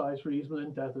exercised reasonable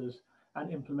endeavours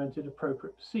and implemented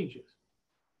appropriate procedures?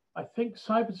 I think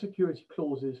cybersecurity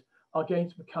clauses are going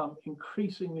to become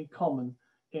increasingly common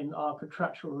in our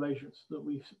contractual relations that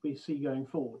we see going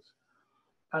forwards.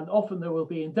 And often there will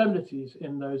be indemnities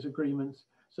in those agreements,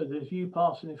 so that if you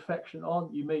pass an infection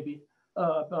on, you may be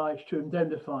obliged to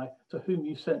indemnify to whom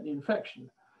you sent the infection.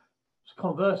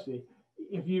 Conversely,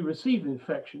 if you receive an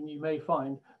infection, you may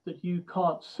find that you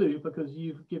can't sue because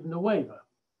you've given a waiver.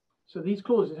 So these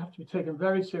clauses have to be taken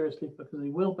very seriously because they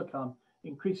will become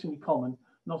increasingly common,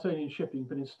 not only in shipping,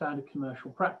 but in standard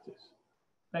commercial practice.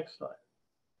 Next slide.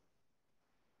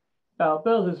 Now,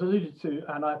 Bill has alluded to,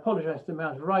 and I apologize for the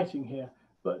amount of writing here,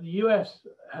 but the US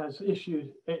has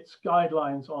issued its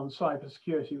guidelines on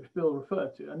cybersecurity, which Bill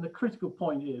referred to. And the critical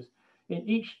point is, in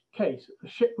each case, a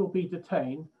ship will be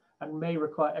detained and may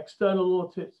require external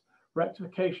audits,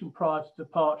 rectification prior to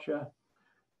departure,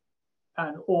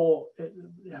 and or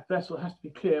the vessel has to be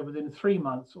clear within 3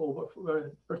 months or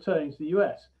returning to the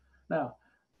US. Now,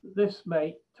 this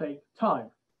may take time.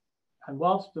 And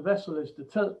whilst the vessel is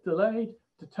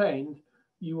detained,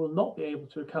 you will not be able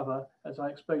to recover, as I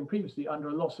explained previously, under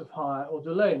a loss of hire or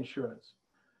delay insurance.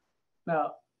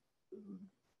 Now,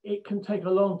 it can take a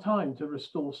long time to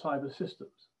restore cyber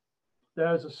systems.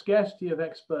 There is a scarcity of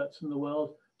experts in the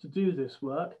world to do this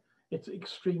work. It's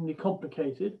extremely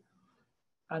complicated,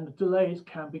 and the delays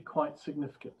can be quite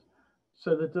significant.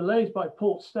 So the delays by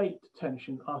port state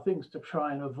detention are things to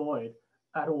try and avoid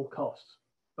at all costs,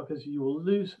 because you will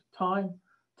lose time.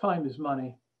 Time is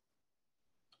money,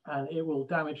 and it will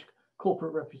damage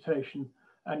corporate reputation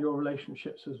and your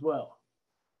relationships as well.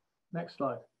 Next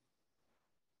slide,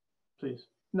 please.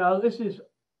 Now, this is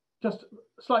just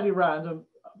slightly random.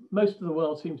 Most of the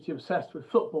world seems to be obsessed with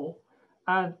football.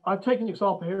 And I've taken an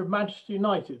example here of Manchester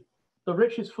United, the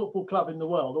richest football club in the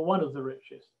world, or one of the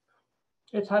richest.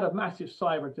 It's had a massive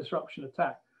cyber disruption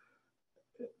attack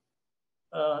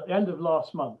at the end of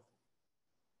last month.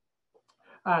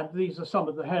 And these are some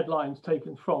of the headlines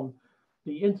taken from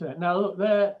the internet. Now, look,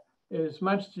 there is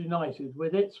Manchester United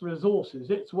with its resources,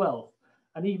 its wealth.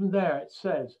 And even there it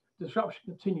says disruption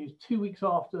continues 2 weeks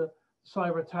after the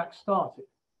cyber attack started.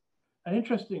 And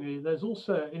interestingly, there's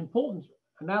also an important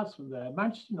announcement there,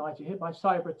 Manchester United hit by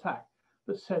cyber attack,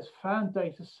 that says found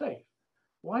data safe.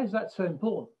 Why is that so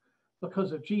important?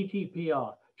 Because of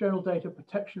GDPR, General Data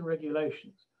Protection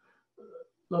Regulations,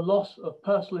 the loss of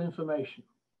personal information.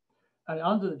 And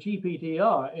under the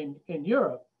GDPR in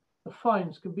Europe, the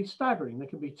fines can be staggering. They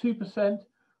can be 2%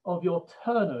 of your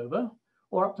turnover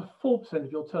or up to 4%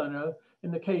 of your turnover in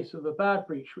the case of a bad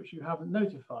breach which you haven't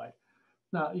notified.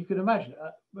 Now, you can imagine,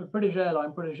 British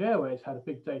Airways had a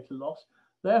big data loss.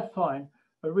 Their fine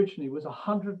originally was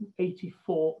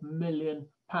 £184 million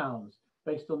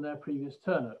based on their previous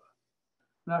turnover.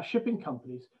 Now, shipping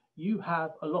companies, you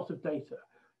have a lot of data.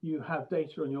 You have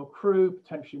data on your crew,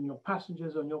 potentially on your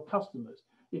passengers, on your customers.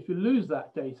 If you lose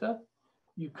that data,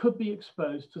 you could be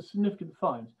exposed to significant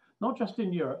fines, not just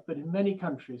in Europe, but in many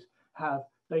countries have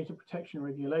data protection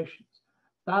regulations.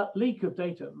 That leak of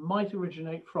data might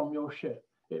originate from your ship.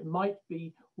 It might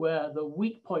be where the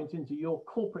weak point into your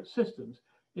corporate systems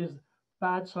is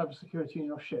bad cybersecurity in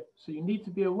your ship. So you need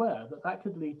to be aware that that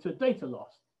could lead to data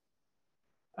loss.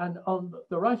 And on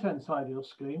the right-hand side of your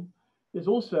screen is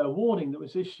also a warning that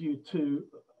was issued to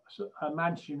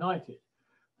Manchester United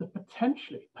that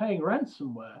potentially paying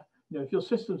ransomware, if your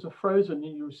systems are frozen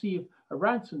and you receive a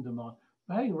ransom demand,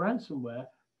 paying ransomware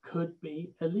could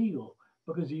be illegal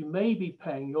because you may be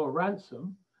paying your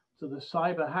ransom to the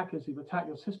cyber hackers who've attacked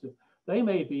your system. They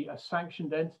may be a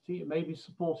sanctioned entity, it may be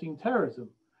supporting terrorism.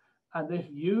 And if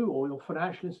you or your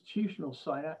financial institution or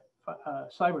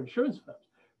cyber insurance firms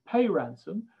pay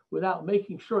ransom without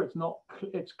making sure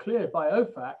it's cleared by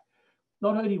OFAC,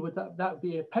 not only would that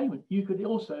be a payment, you could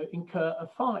also incur a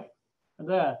fine. And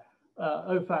there,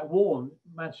 OFAC warned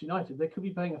Manchester United they could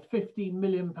be paying a £15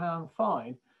 million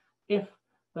fine if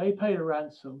they paid a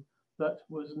ransom that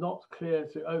was not clear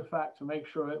to OFAC to make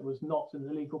sure it was not an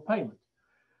illegal payment.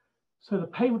 So the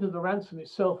payment of the ransom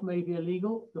itself may be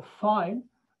illegal. The fine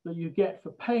that you get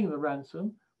for paying the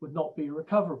ransom would not be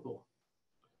recoverable.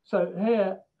 So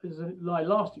here is my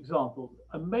last example.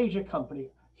 A major company,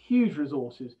 huge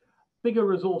resources, bigger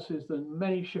resources than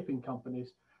many shipping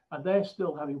companies, and they're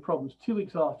still having problems 2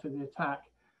 weeks after the attack,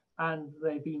 and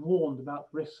they've been warned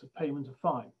about the risks of payment of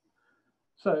fine.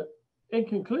 So in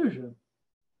conclusion,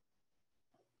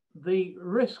 the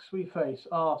risks we face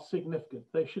are significant.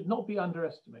 They should not be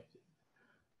underestimated.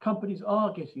 Companies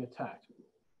are getting attacked.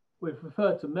 We've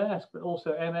referred to Maersk, but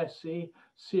also MSC,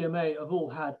 CMA have all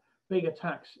had big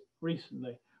attacks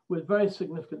recently with very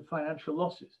significant financial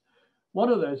losses. One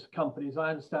of those companies,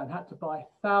 I understand, had to buy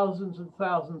thousands and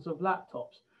thousands of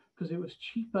laptops because it was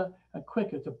cheaper and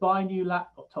quicker to buy new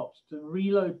laptops to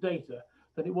reload data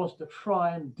than it was to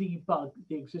try and debug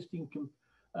the existing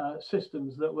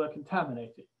systems that were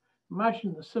contaminated.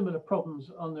 Imagine the similar problems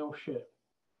on your ship.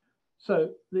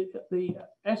 So the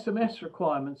SMS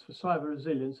requirements for cyber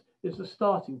resilience is the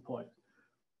starting point.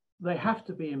 they have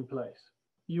to be in place.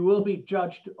 You will be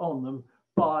judged on them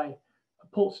by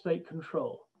port state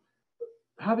control.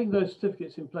 Having those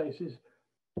certificates in place is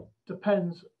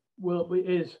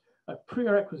a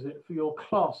prerequisite for your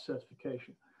class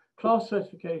certification. Class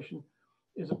certification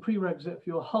is a prerequisite for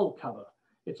your hull cover.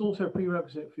 It's also a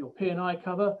prerequisite for your P&I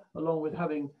cover, along with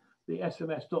having the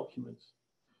SMS documents.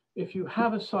 If you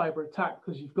have a cyber attack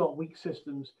because you've got weak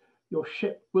systems, your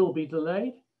ship will be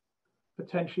delayed,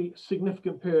 potentially a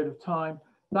significant period of time.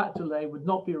 That delay would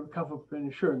not be recoverable in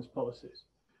insurance policies.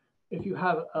 If you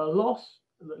have a loss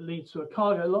that leads to a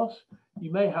cargo loss,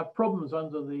 you may have problems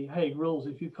under the Hague rules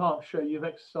if you can't show you've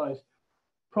exercised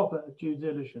proper due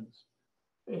diligence.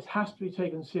 It has to be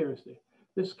taken seriously.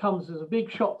 This comes as a big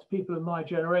shock to people in my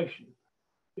generation.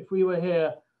 If we were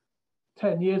here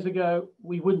 10 years ago,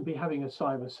 we wouldn't be having a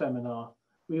cyber seminar.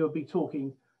 We would be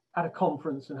talking at a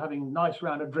conference and having a nice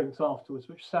round of drinks afterwards,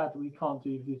 which sadly we can't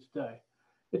do with you today.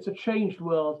 It's a changed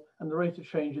world, and the rate of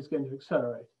change is going to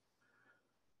accelerate.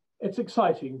 It's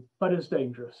exciting, but it's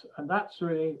dangerous. And that's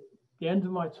really the end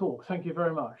of my talk. Thank you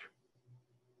very much.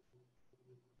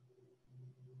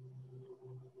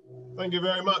 Thank you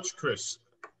very much, Chris.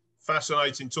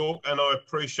 Fascinating talk, and I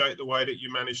appreciate the way that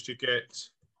you managed to get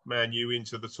Manu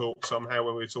into the talk somehow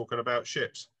when we were talking about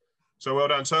ships. So well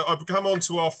done. So I've come on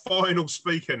to our final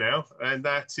speaker now, and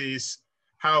that is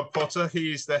Howard Potter.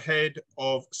 He is the head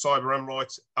of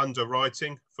cyber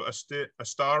underwriting for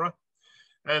Astaara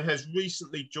and has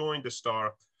recently joined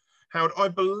Astaara. Howard, I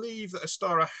believe that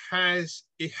Astaara has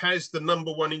the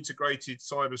 #1 integrated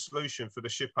cyber solution for the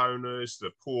ship owners, the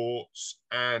ports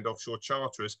and offshore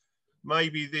charterers.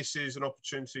 Maybe this is an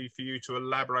opportunity for you to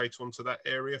elaborate onto that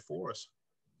area for us.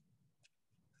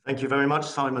 Thank you very much,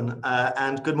 Simon.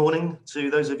 And good morning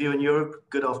to those of you in Europe.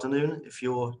 Good afternoon if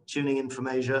you're tuning in from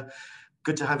Asia.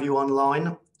 Good to have you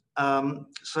online.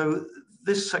 So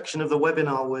this section of the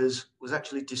webinar was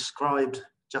actually described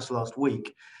just last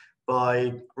week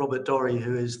by Robert Dorry,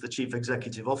 who is the Chief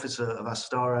Executive Officer of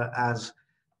Astaara, as,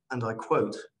 and I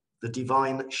quote, the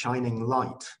divine shining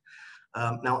light.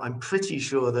 Now, I'm pretty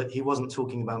sure that he wasn't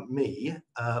talking about me,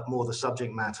 more the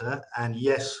subject matter. And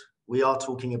yes, we are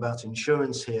talking about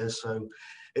insurance here, so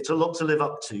it's a lot to live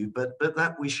up to, but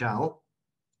that we shall.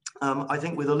 I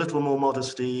think with a little more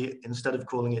modesty, instead of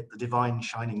calling it the divine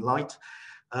shining light,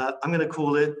 I'm going to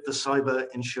call it the cyber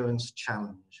insurance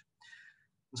challenge.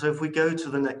 And so if we go to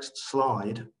the next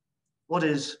slide, what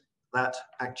is that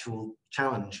actual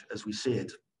challenge as we see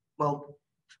it? Well,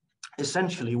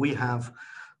 essentially we have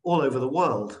all over the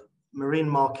world marine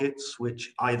markets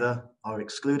which either are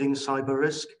excluding cyber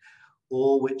risk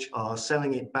or which are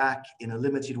selling it back in a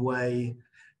limited way,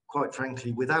 quite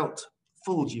frankly, without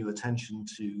full due attention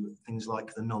to things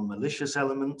like the non-malicious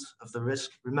element of the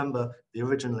risk. Remember, the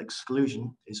original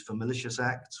exclusion is for malicious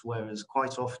acts, whereas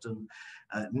quite often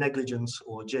negligence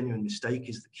or genuine mistake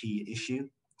is the key issue.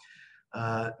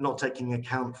 Not taking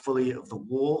account fully of the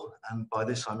war, and by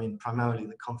this I mean primarily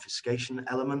the confiscation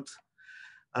element,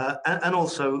 and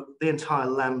also the entire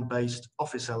land-based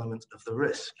office element of the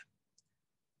risk.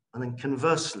 And then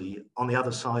conversely, on the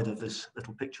other side of this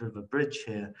little picture of a bridge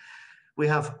here, we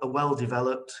have a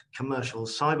well-developed commercial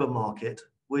cyber market,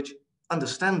 which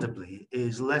understandably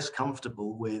is less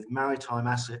comfortable with maritime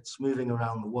assets moving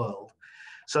around the world,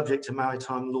 subject to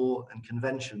maritime law and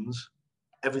conventions,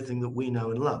 everything that we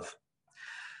know and love.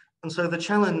 And so the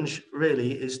challenge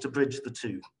really is to bridge the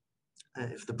two.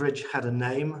 If the bridge had a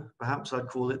name, perhaps I'd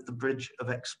call it the bridge of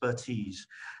expertise,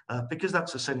 because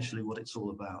that's essentially what it's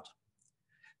all about.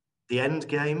 The end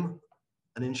game,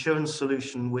 an insurance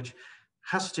solution which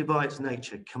has to, by its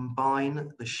nature,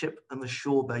 combine the ship and the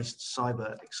shore-based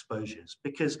cyber exposures,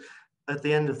 because at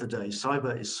the end of the day,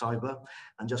 cyber is cyber,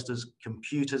 and just as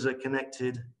computers are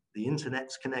connected, the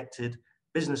internet's connected,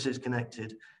 business is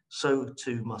connected, so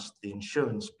too must the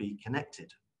insurance be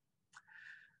connected.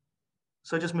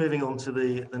 So just moving on to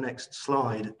the next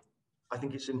slide, I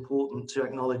think it's important to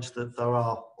acknowledge that there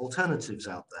are alternatives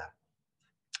out there.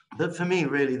 But for me,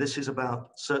 really, this is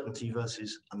about certainty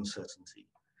versus uncertainty.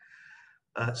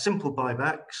 Simple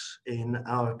buybacks, in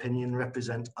our opinion,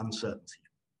 represent uncertainty.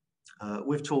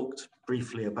 We've talked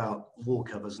briefly about war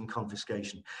covers and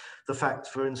confiscation. The fact,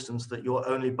 for instance, that you're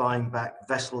only buying back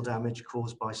vessel damage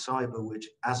caused by cyber, which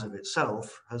as of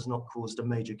itself has not caused a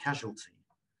major casualty.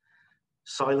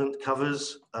 Silent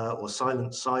covers or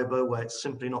silent cyber, where it's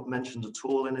simply not mentioned at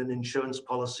all in an insurance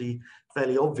policy,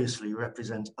 fairly obviously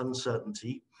represent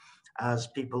uncertainty, as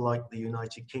people like the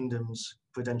United Kingdom's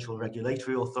Prudential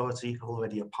Regulatory Authority have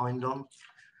already opined on.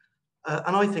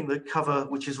 And I think that cover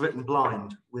which is written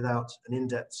blind without an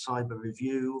in-depth cyber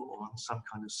review or on some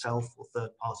kind of self or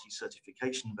third-party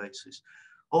certification basis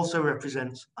also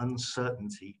represents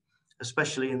uncertainty,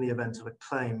 especially in the event of a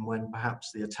claim when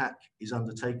perhaps the attack is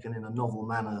undertaken in a novel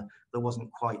manner that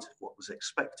wasn't quite what was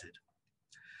expected.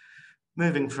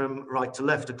 Moving from right to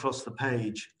left across the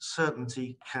page,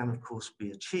 certainty can of course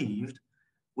be achieved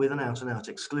with an out-and-out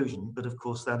exclusion, but of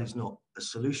course that is not a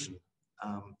solution.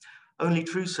 Only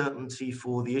true certainty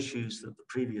for the issues that the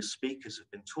previous speakers have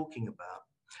been talking about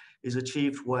is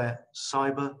achieved where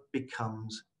cyber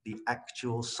becomes the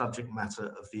actual subject matter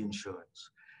of the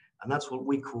insurance. And that's what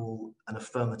we call an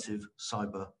affirmative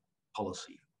cyber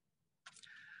policy.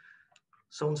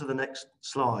 So on to the next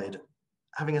slide.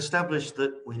 Having established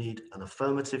that we need an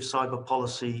affirmative cyber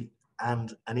policy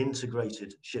and an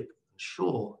integrated ship and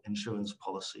shore insurance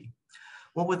policy,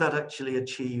 what would that actually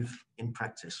achieve in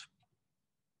practice?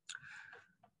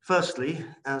 Firstly,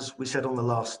 as we said on the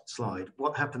last slide,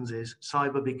 what happens is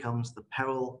cyber becomes the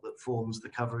peril that forms the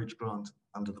coverage grant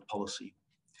under the policy.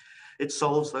 It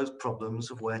solves those problems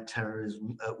of where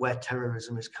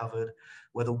terrorism is covered,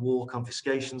 whether war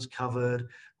confiscation is covered,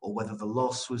 or whether the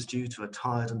loss was due to a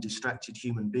tired and distracted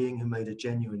human being who made a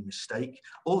genuine mistake.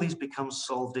 All these become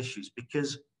solved issues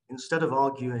because instead of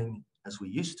arguing, as we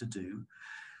used to do,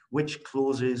 which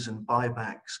clauses and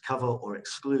buybacks cover or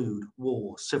exclude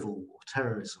war, civil war,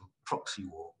 terrorism, proxy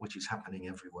war, which is happening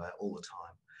everywhere all the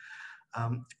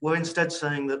time. We're instead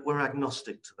saying that we're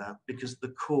agnostic to that because the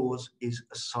cause is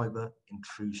a cyber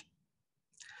intrusion.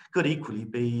 Could equally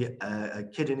be a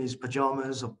kid in his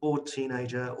pajamas, a bored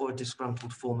teenager, or a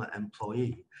disgruntled former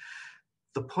employee.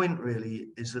 The point really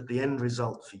is that the end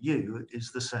result for you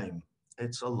is the same.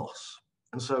 It's a loss.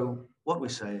 And so what we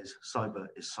say is cyber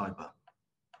is cyber.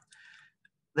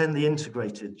 Then the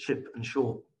integrated ship and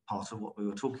shore part of what we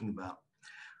were talking about.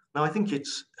 Now, I think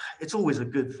it's always a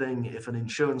good thing if an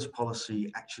insurance policy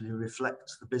actually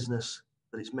reflects the business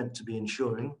that it's meant to be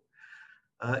insuring.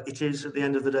 It is, at the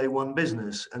end of the day, one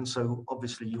business. And so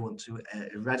obviously you want to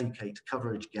eradicate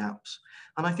coverage gaps.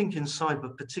 And I think in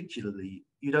cyber particularly,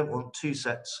 you don't want two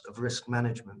sets of risk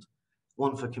management,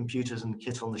 one for computers and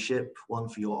kit on the ship, one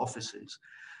for your offices.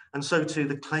 And so too,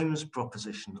 the claims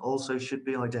proposition also should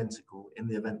be identical in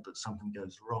the event that something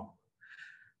goes wrong.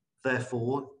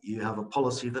 Therefore, you have a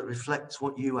policy that reflects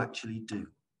what you actually do.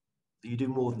 You do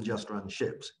more than just run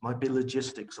ships. It might be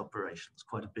logistics operations,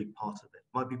 quite a big part of it.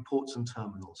 It might be ports and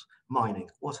terminals, mining,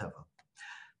 whatever.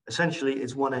 Essentially,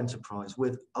 it's one enterprise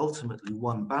with ultimately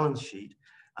one balance sheet,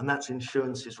 and that's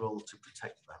insurance's role to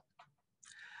protect that.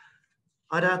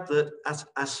 I'd add that at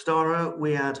Astaara,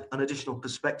 we add an additional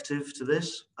perspective to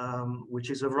this, which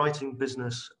is a writing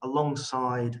business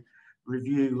alongside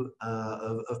review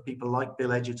of people like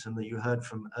Bill Egerton that you heard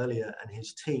from earlier and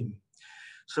his team.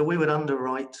 So we would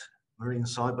underwrite marine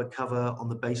cyber cover on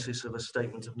the basis of a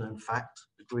statement of known fact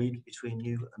agreed between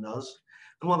you and us.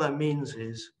 And what that means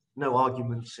is no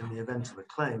arguments in the event of a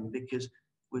claim because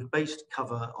we've based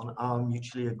cover on our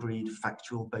mutually agreed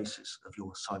factual basis of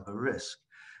your cyber risk,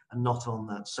 and not on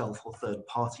that self or third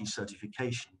party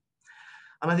certification.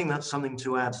 And I think that's something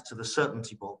to add to the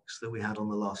certainty box that we had on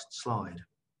the last slide.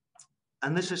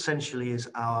 And this essentially is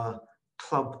our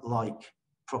club-like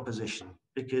proposition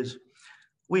because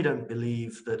we don't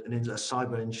believe that a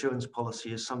cyber insurance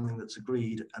policy is something that's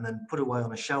agreed and then put away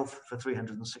on a shelf for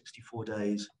 364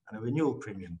 days and a renewal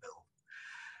premium bill.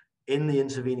 In the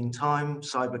intervening time,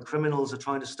 cyber criminals are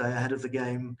trying to stay ahead of the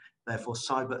game. Therefore,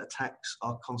 cyber attacks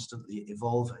are constantly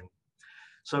evolving.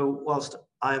 So whilst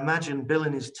I imagine Bill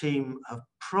and his team have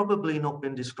probably not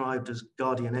been described as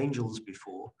guardian angels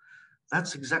before,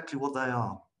 that's exactly what they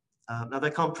are. Now,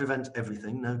 they can't prevent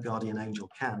everything, no guardian angel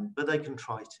can, but they can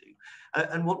try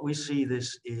to. And what we see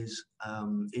this is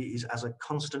as a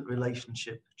constant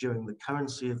relationship during the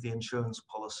currency of the insurance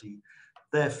policy,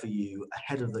 there for you,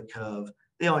 ahead of the curve,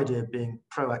 the idea being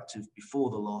proactive before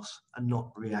the loss and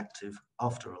not reactive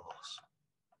after a loss.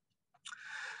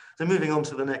 So moving on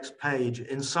to the next page,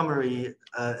 in summary,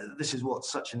 this is what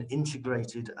such an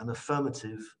integrated and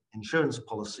affirmative insurance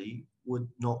policy would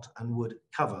not and would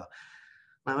cover.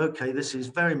 Now, okay, this is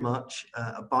very much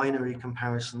a binary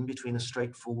comparison between a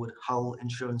straightforward hull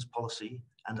insurance policy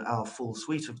and our full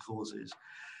suite of clauses,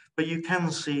 but you can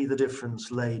see the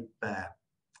difference laid bare,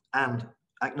 and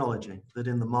acknowledging that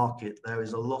in the market there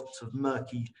is a lot of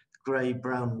murky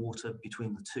grey-brown water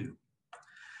between the two.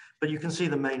 But you can see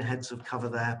the main heads of cover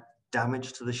there: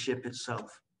 damage to the ship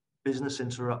itself, business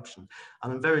interruption.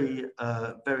 And I'm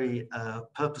very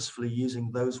purposefully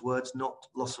using those words, not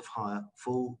loss of hire,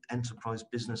 full enterprise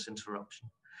business interruption.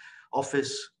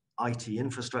 Office, IT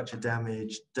infrastructure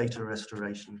damage, data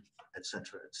restoration,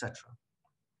 etc., etc.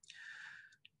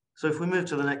 So if we move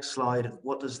to the next slide,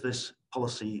 what does this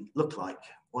policy look like?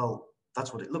 Well,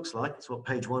 that's what it looks like. It's what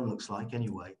page 1 looks like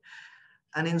anyway.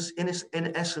 And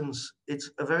in essence,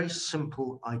 it's a very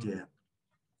simple idea.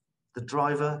 The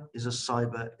driver is a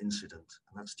cyber incident,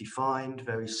 and that's defined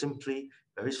very simply,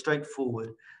 very straightforward,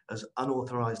 as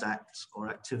unauthorized acts or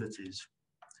activities.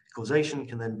 Causation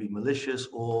can then be malicious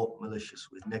or malicious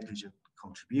with negligent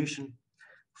contribution.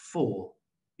 For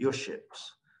your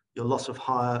ships, your loss of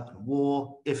hire and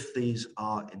war, if these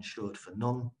are insured for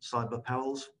non-cyber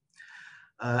perils,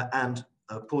 and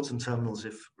ports and terminals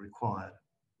if required.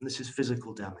 And this is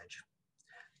physical damage.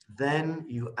 Then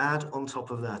you add on top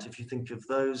of that, if you think of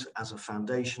those as a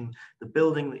foundation, the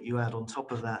building that you add on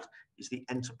top of that is the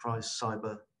enterprise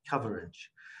cyber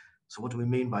coverage. So what do we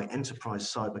mean by enterprise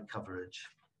cyber coverage?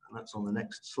 And that's on the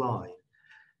next slide.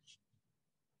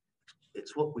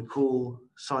 It's what we call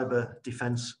cyber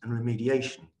defense and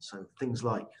remediation. So things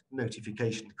like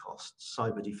notification costs,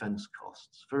 cyber defense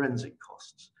costs, forensic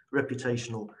costs,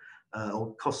 reputational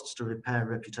or costs to repair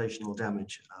reputational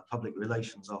damage, public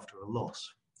relations after a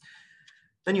loss.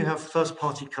 Then you have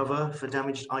first-party cover for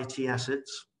damaged IT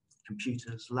assets,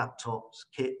 computers, laptops,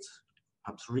 kit,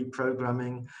 perhaps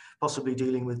reprogramming, possibly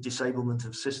dealing with disablement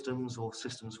of systems or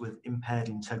systems with impaired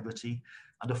integrity,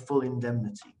 and a full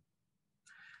indemnity.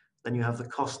 Then you have the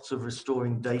costs of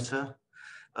restoring data,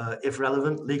 if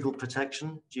relevant, legal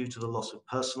protection due to the loss of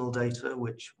personal data,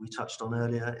 which we touched on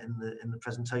earlier in the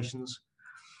presentations.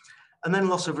 And then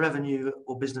loss of revenue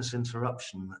or business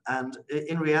interruption. And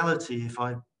in reality, if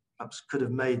I perhaps could have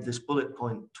made this bullet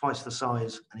point twice the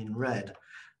size and in red,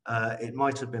 it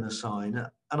might have been a sign.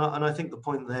 And I think the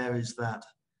point there is that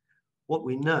what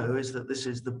we know is that this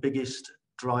is the biggest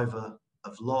driver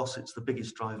of loss. It's the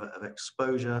biggest driver of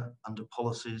exposure under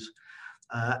policies,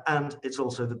 and it's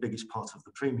also the biggest part of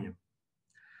the premium.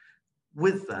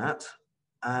 With that,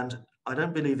 and I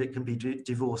don't believe it can be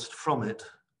divorced from it,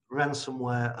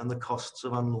 ransomware and the costs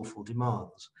of unlawful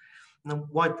demands. Now,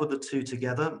 why put the two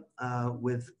together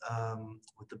with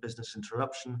the business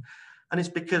interruption? And it's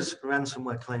because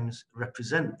ransomware claims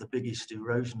represent the biggest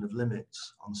erosion of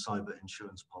limits on cyber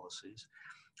insurance policies,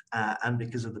 and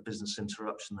because of the business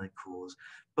interruption they cause,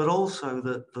 but also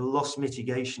that the loss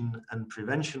mitigation and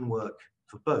prevention work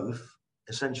for both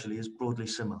essentially is broadly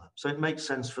similar. So it makes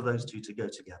sense for those two to go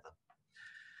together.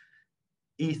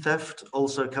 E-theft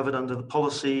also covered under the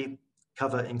policy,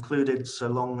 cover included so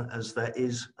long as there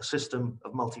is a system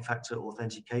of multi-factor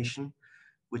authentication,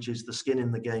 which is the skin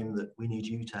in the game that we need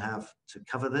you to have to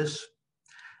cover this.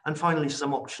 And finally,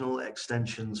 some optional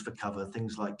extensions for cover,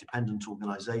 things like dependent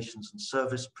organizations and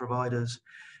service providers,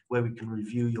 where we can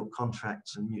review your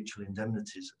contracts and mutual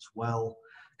indemnities as well,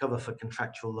 cover for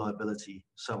contractual liability,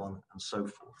 so on and so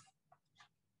forth.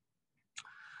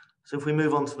 So if we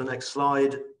move on to the next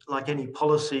slide, like any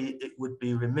policy, it would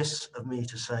be remiss of me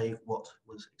to say what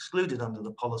was excluded under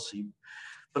the policy.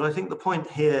 But I think the point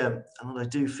here, and what I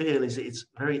do feel, is it's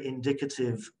very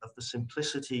indicative of the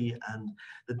simplicity and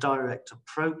the direct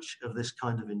approach of this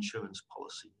kind of insurance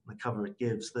policy, the cover it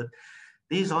gives, that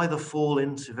these either fall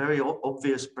into very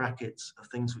obvious brackets of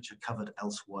things which are covered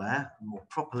elsewhere, more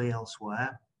properly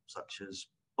elsewhere, such as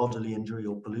bodily injury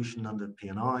or pollution under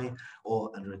P&I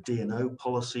or under a D&O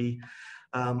policy,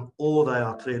 or they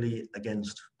are clearly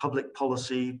against public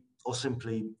policy or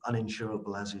simply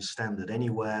uninsurable as is standard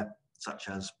anywhere, such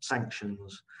as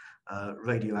sanctions,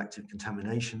 radioactive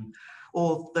contamination,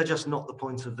 or they're just not the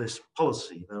point of this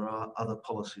policy. There are other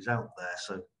policies out there.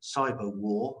 So cyber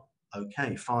war,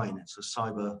 okay, fine, it's a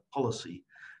cyber policy.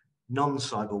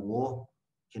 Non-cyber war,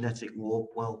 kinetic war,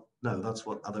 well, no, that's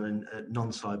what other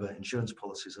non-cyber insurance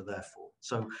policies are there for.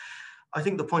 So I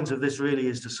think the point of this really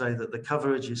is to say that the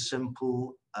coverage is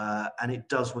simple and it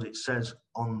does what it says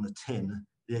on the tin.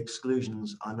 The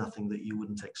exclusions are nothing that you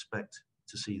wouldn't expect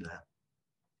to see there.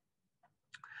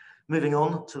 Moving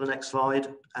on to the next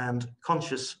slide, and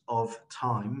conscious of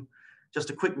time, just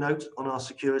a quick note on our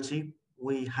security.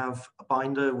 We have a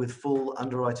binder with full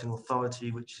underwriting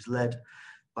authority, which is led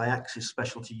by Axis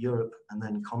Specialty Europe and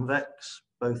then Convex,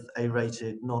 both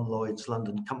A-rated non-Lloyd's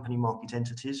London company market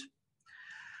entities.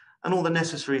 And all the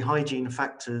necessary hygiene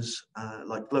factors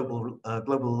like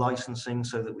global licensing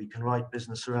so that we can write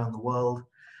business around the world.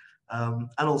 And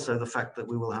also the fact that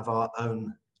we will have our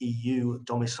own EU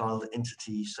domiciled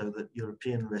entity so that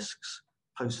European risks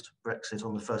post-Brexit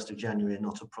on the 1st of January are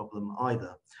not a problem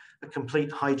either. A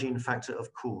complete hygiene factor,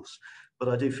 of course, but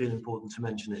I do feel important to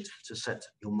mention it to set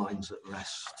your minds at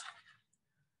rest.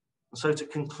 And so to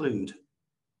conclude,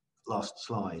 last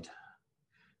slide,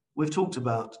 we've talked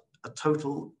about a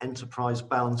total enterprise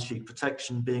balance sheet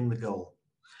protection being the goal.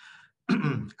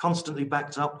 Constantly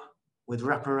backed up with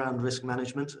wraparound risk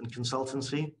management and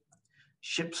consultancy.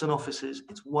 Ships and offices,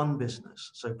 it's one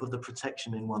business, so put the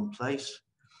protection in one place.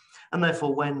 And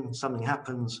therefore, when something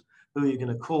happens, who are you going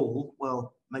to call?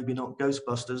 Well, maybe not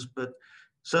Ghostbusters, but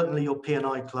certainly your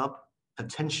P&I club,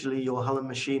 potentially your hull and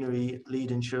machinery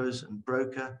lead insurers and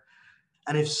broker.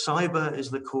 And if cyber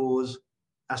is the cause,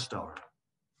 Astaara.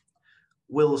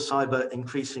 Will cyber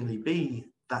increasingly be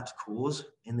that cause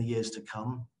in the years to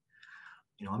come?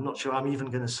 You know, I'm not sure I'm even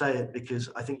going to say it because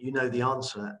I think you know the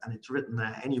answer and it's written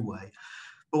there anyway.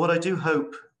 But what I do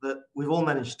hope that we've all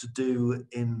managed to do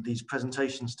in these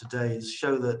presentations today is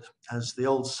show that, as the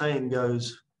old saying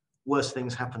goes, worse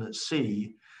things happen at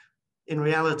sea. In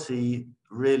reality,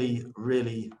 really,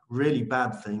 really, really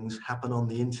bad things happen on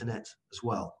the internet as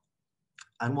well.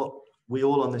 And what we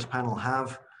all on this panel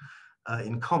have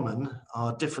in common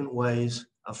are different ways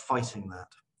of fighting that.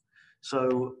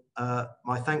 So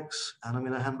my thanks, and I'm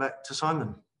going to hand back to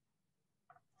Simon.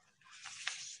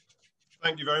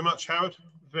 Thank you very much, Howard.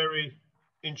 Very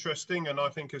interesting, and I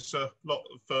think it's a lot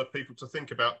for people to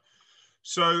think about.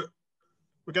 So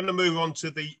we're going to move on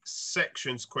to the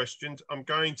sections questions. I'm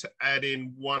going to add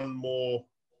in one more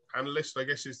panelist, I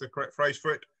guess is the correct phrase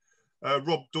for it.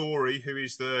 Rob Dorey, who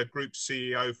is the group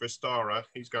CEO for Astaara,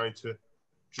 he's going to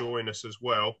join us as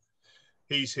well.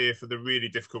 He's here for the really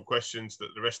difficult questions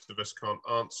that the rest of us can't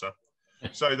answer.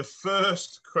 So the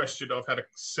first question I've had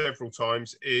several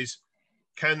times is,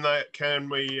 can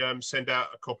we send out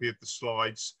a copy of the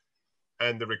slides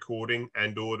and the recording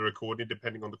or the recording,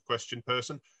 depending on the question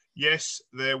person? Yes,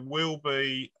 there will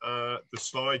be the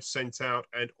slides sent out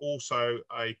and also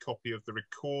a copy of the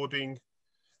recording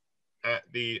at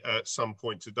some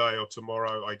point today or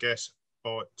tomorrow, I guess,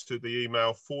 to the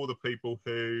email for the people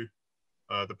who,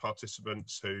 the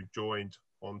participants who joined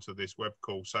onto this web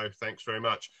call. So thanks very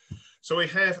much. So we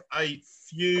have a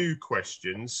few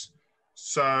questions.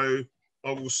 So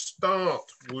I will start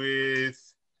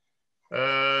with,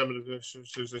 for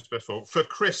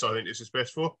Chris, I think this is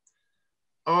best for.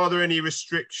 Are there any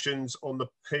restrictions on the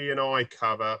P&I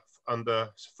cover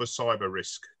for cyber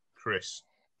risk, Chris?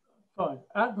 Fine.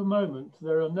 At the moment,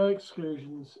 there are no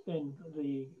exclusions in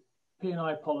the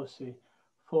P&I policy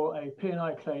for a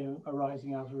P&I claim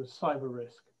arising out of a cyber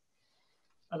risk.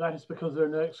 And that is because there are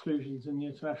no exclusions in the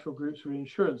international group's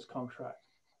reinsurance contract.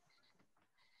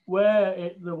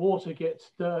 Where the water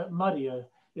gets muddier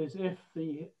is if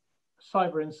the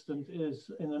cyber incident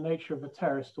is in the nature of a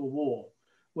terrorist or war,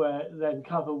 where then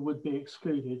cover would be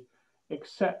excluded,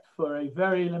 except for a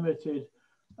very limited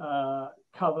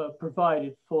cover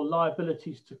provided for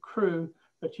liabilities to crew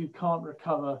that you can't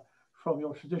recover from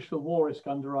your traditional war risk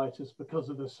underwriters because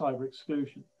of the cyber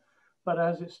exclusion. But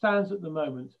as it stands at the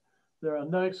moment, there are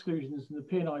no exclusions in the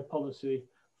P&I policy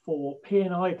for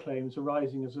P&I claims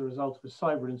arising as a result of a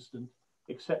cyber incident,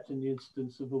 except in the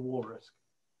instance of a war risk.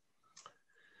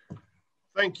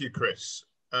 Thank you, Chris.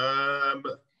 Bill,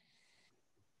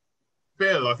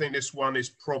 I think this one is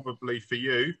probably for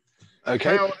you.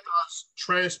 Okay. How does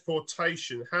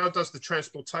the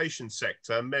transportation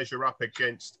sector measure up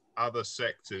against other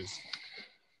sectors?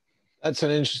 That's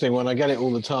an interesting one. I get it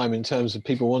all the time in terms of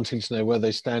people wanting to know where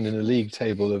they stand in a league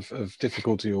table of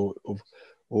difficulty or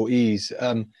ease.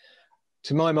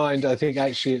 To my mind, I think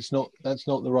actually that's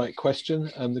not the right question.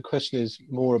 The question is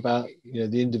more about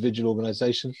the individual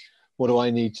organisation. What do I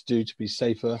need to do to be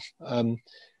safer?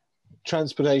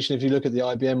 Transportation, if you look at the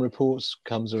IBM reports,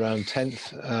 comes around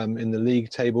 10th in the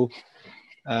league table,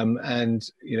 and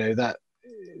that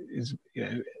is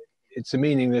it's a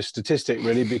meaningless statistic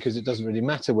really, because it doesn't really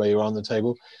matter where you are on the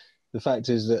table. The fact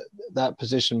is that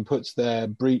position puts their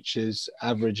breaches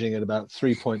averaging at about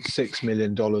 $3.6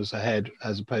 million ahead,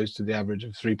 as opposed to the average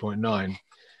of 3.9.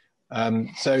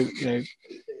 So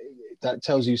that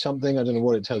tells you something. I don't know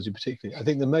what it tells you particularly. I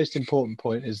think the most important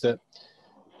point is that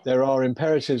there are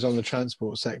imperatives on the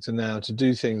transport sector now to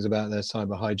do things about their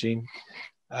cyber hygiene.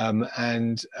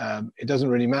 And it doesn't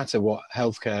really matter what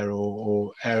healthcare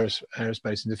or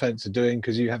aerospace and defense are doing,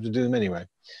 because you have to do them anyway.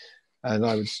 And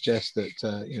I would suggest that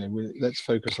let's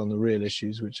focus on the real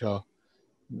issues, which are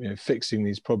fixing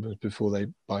these problems before they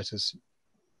bite us.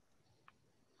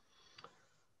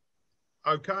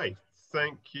 Okay,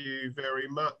 thank you very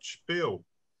much, Bill.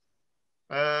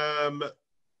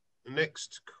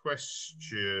 Next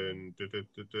question.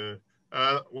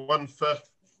 One for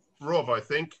Rob, I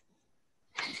think.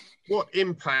 What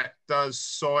impact does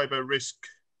cyber risk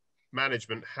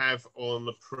management have on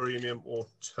the premium or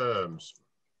terms?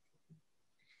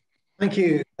 Thank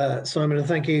you, Simon, and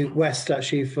thank you, West,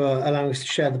 actually, for allowing us to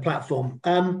share the platform.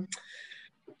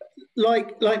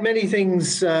 Like many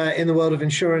things in the world of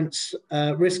insurance,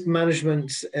 risk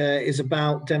management is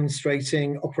about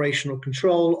demonstrating operational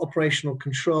control. Operational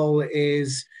control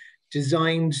is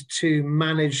designed to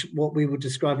manage what we would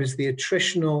describe as the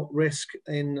attritional risk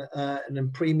in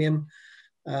premium,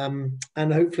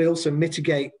 and hopefully also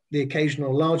mitigate the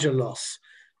occasional larger loss.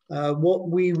 What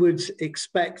we would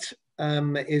expect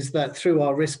is that through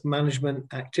our risk management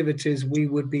activities, we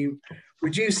would be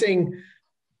reducing,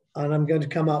 and I'm going to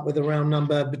come up with a round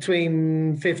number,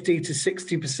 between 50 to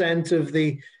 60% of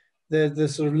the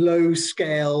sort of low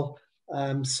scale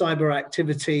cyber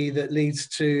activity that leads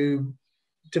to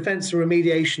defense and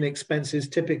remediation expenses,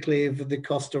 typically of the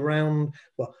cost around,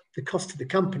 well, the cost to the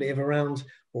company of around,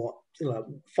 what,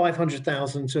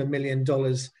 $500,000 to $1 million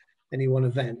any one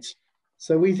event.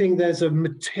 So we think there's a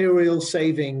material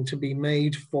saving to be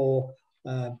made for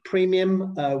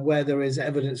premium where there is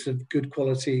evidence of good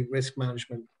quality risk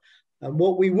management. And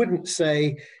what we wouldn't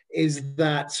say is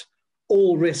that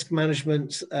all risk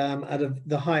management at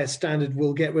the highest standard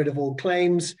will get rid of all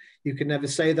claims. You can never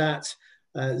say that.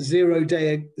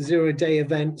 Zero-day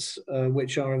events,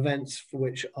 which are events for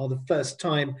which are the first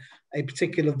time a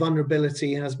particular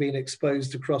vulnerability has been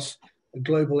exposed across a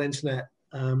global internet.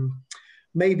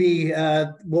 Maybe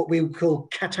what we would call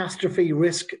catastrophe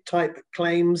risk type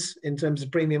claims in terms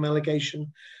of premium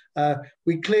allocation.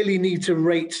 We clearly need to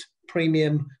rate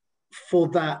premium for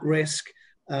that risk,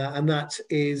 and that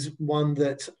is one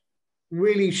that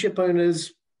really ship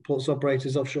owners, ports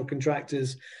operators, offshore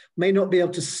contractors may not be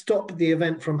able to stop the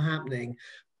event from happening,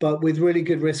 but with really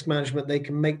good risk management, they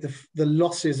can make the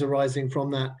losses arising from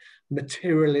that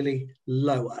materially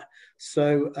lower.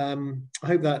 So I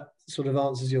hope that sort of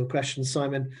answers your question,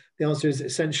 Simon. The answer is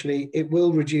essentially it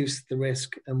will reduce the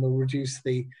risk and will reduce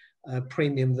the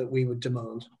premium that we would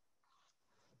demand.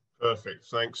 Perfect.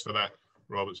 Thanks for that,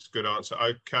 Robert. It's a good answer.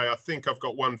 Okay, I think I've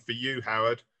got one for you,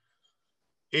 Howard.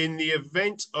 In the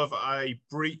event of a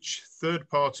breach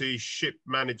third-party ship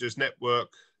managers network,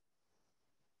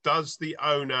 does the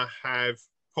owner have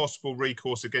possible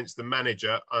recourse against the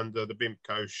manager under the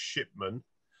BIMCO shipman?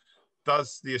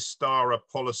 Does the Astaara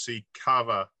policy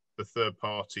cover the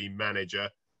third-party manager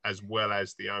as well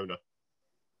as the owner?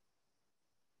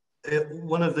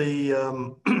 One of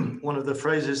the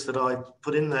phrases that I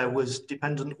put in there was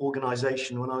dependent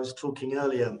organisation when I was talking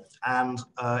earlier, and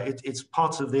it's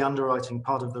part of the underwriting,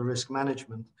 part of the risk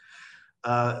management,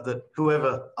 that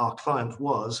whoever our client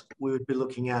was, we would be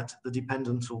looking at the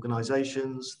dependent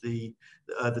organisations, the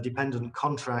dependent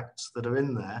contracts that are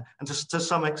in there, and to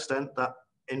some extent that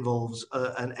involves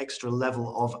an extra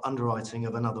level of underwriting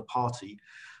of another party.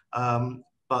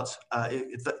 But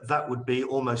that would be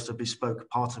almost a bespoke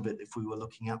part of it if we were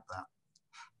looking at that.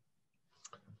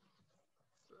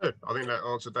 Good. I think that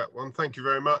answered that one. Thank you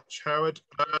very much, Howard.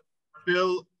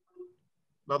 Bill,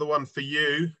 another one for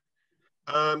you.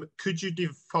 Could you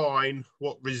define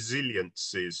what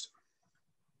resilience is?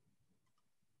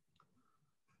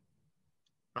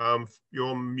 You're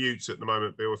on mute at the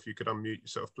moment, Bill. If you could unmute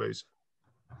yourself, please.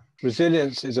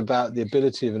 Resilience is about the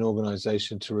ability of an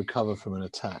organisation to recover from an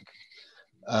attack.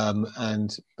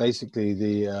 And basically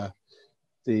the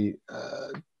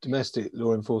domestic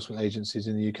law enforcement agencies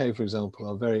in the UK, for example,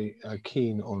 are very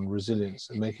keen on resilience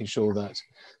and making sure that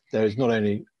there is not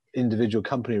only individual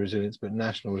company resilience, but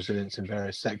national resilience in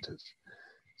various sectors.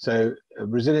 So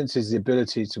resilience is the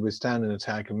ability to withstand an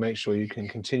attack and make sure you can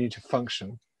continue to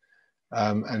function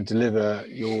and deliver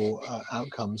your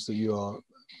outcomes that you are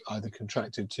either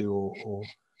contracted to or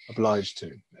obliged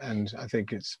to. And I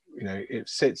think it's, it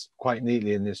sits quite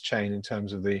neatly in this chain in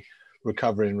terms of the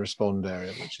recovery and respond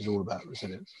area, which is all about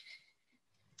resilience.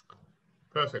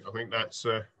 Perfect. I think that's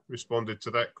responded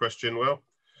to that question well.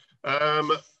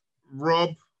 Rob,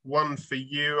 one for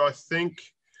you, I think.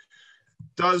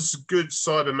 Does good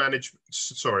cyber management,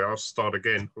 sorry, I'll start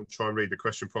again. I'll try and read the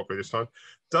question properly this time.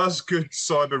 Does good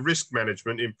cyber risk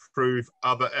management improve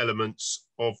other elements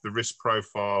of the risk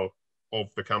profile of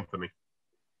the company?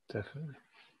 Definitely.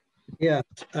 Yeah,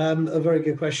 a very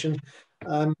good question.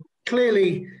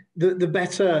 Clearly, the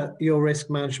better your risk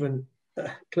management,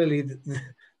 clearly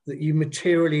that you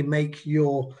materially make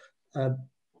your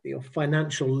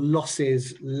financial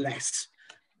losses less.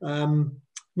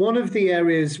 One of the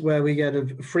areas where we get a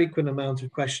frequent amount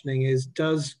of questioning is,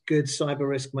 does good cyber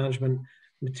risk management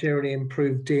materially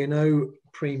improve D&O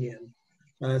premium?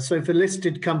 So for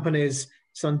listed companies,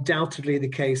 it's undoubtedly the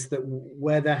case that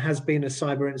where there has been a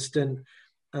cyber incident,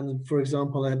 and for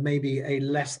example, there may be a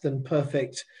less than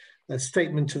perfect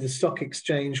statement to the stock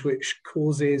exchange, which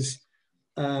causes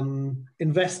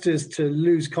investors to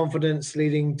lose confidence,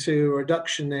 leading to a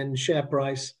reduction in share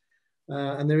price.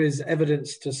 And there is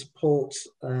evidence to support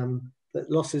that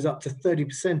losses up to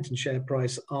 30% in share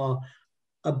price are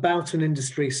about an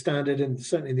industry standard, and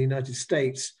certainly in the United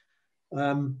States.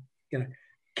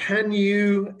 Can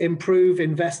you improve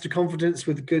investor confidence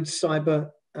with good cyber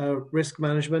risk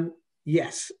management?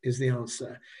 Yes, is the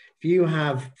answer. If you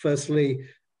have, firstly,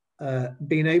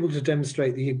 been able to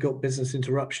demonstrate that you've got business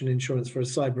interruption insurance for a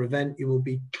cyber event, you will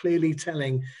be clearly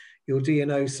telling your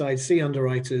D&O Side C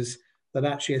underwriters that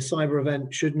actually a cyber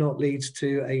event should not lead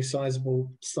to a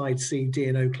sizable Side C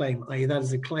D&O claim, i.e. that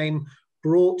is a claim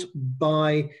brought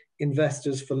by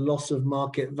investors for loss of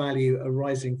market value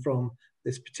arising from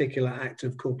this particular act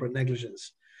of corporate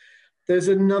negligence. There's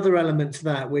another element to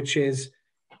that, which is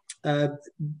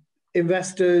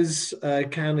investors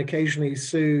can occasionally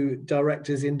sue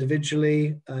directors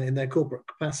individually in their corporate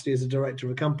capacity as a director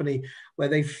of a company where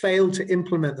they failed to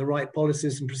implement the right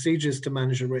policies and procedures to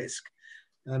manage a risk.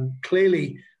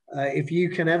 Clearly, if you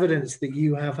can evidence that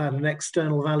you have had an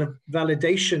external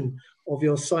validation of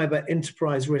your cyber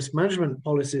enterprise risk management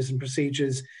policies and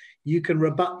procedures, you can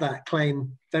rebut that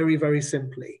claim very, very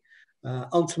simply.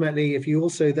 Ultimately, if you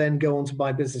also then go on to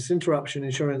buy business interruption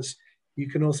insurance, you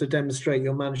can also demonstrate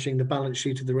you're managing the balance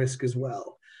sheet of the risk as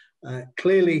well.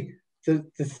 Clearly, the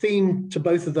theme to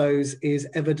both of those is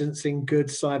evidencing good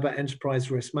cyber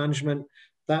enterprise risk management.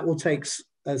 That will take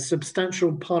a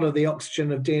substantial part of the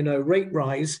oxygen of D&O rate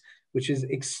rise, which is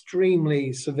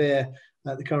extremely severe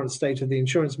at the current state of the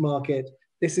insurance market.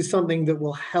 This is something that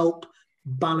will help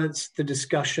balance the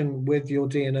discussion with your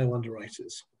D&O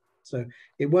underwriters. So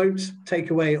it won't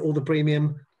take away all the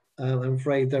premium. I'm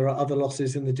afraid there are other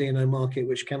losses in the D&O market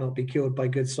which cannot be cured by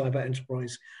good cyber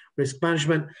enterprise risk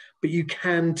management, but you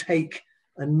can take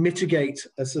and mitigate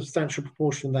a substantial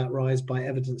proportion of that rise by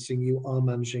evidencing you are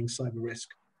managing cyber risk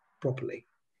properly.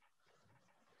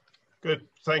 Good.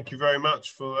 Thank you very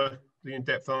much for the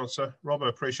in-depth answer, Rob. I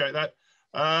appreciate that.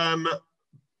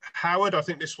 Howard, I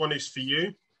think this one is for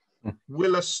you.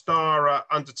 Will Astaara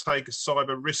undertake a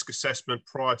cyber risk assessment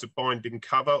prior to binding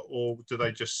cover, or do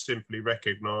they just simply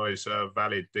recognise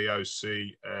valid DOC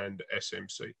and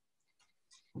SMC?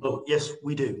 Well, yes,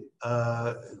 we do.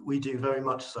 We do very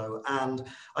much so. And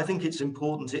I think it's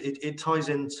important, it ties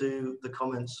into the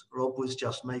comments Rob was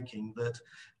just making, that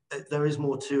there is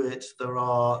more to it. There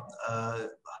are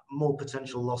more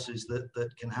potential losses that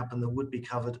can happen that would be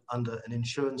covered under an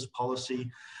insurance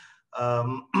policy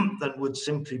that would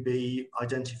simply be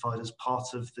identified as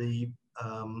part of the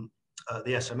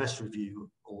SMS review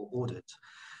or audit.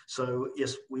 So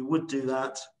yes, we would do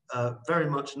that, very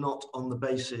much not on the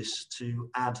basis to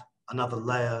add another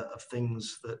layer of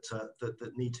things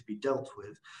that need to be dealt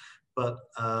with, but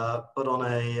on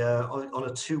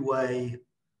a two-way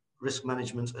risk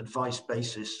management advice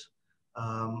basis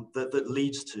that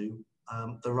leads to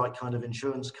the right kind of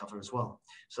insurance cover as well.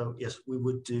 So yes, we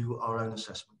would do our own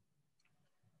assessment.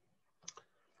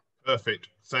 Perfect,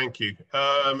 thank you.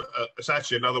 It's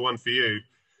actually another one for you,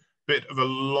 bit of a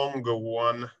longer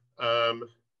one. Our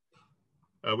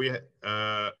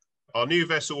new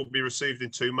vessel will be received in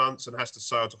 2 months and has to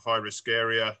sail to high-risk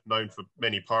area known for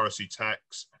many piracy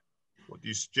attacks. What do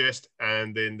you suggest?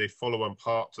 And then the follow-on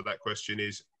part to that question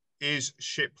is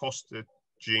ship hostage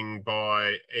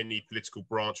by any political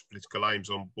branch, political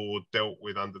aims on board dealt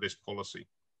with under this policy?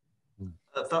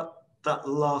 That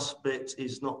last bit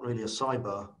is not really a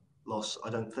cyber loss, I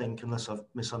don't think, unless I've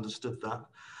misunderstood that.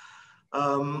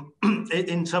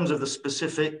 In terms of the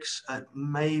specifics,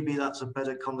 maybe that's a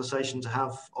better conversation to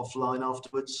have offline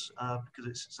afterwards, because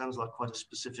it sounds like quite a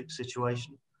specific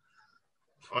situation.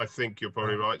 I think you're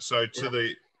probably right. So to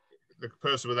the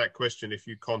person with that question, if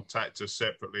you contact us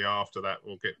separately after that,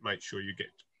 we'll make sure you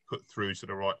get put through to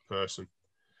the right person.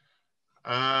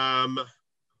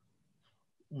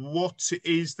 What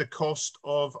is the cost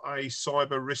of a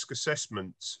cyber risk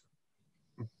assessment?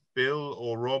 Bill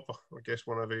or Rob, I guess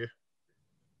one of you.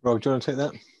 Rob, do you want to take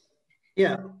that?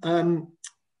 Yeah,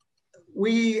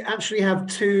 we actually have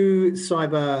 2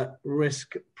 cyber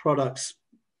risk products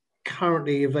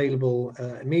currently available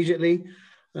immediately.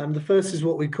 The first is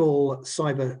what we call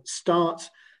Cyber Start.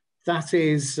 That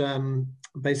is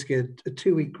basically a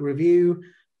 2-week review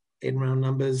in round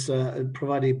numbers,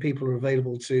 provided people are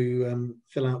available to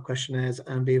fill out questionnaires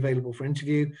and be available for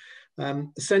interview.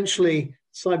 Essentially,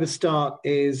 Cyber Start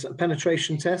is a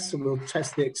penetration test, so we'll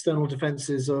test the external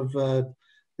defenses of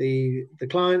the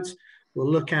client. We'll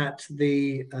look at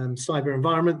the cyber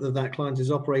environment that client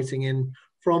is operating in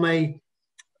from a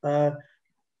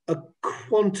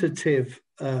quantitative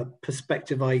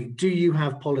perspective, i.e., do you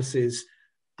have policies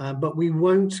but we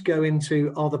won't go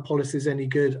into are the policies any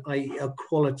good, i.e. a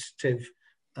qualitative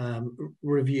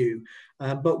review.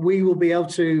 But we will be able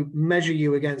to measure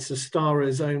you against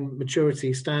Astaara's own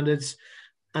maturity standards,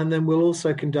 and then we'll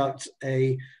also conduct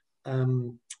an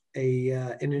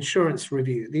insurance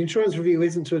review. The insurance review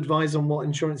isn't to advise on what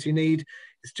insurance you need,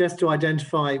 it's just to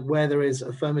identify where there is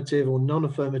affirmative or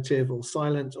non-affirmative or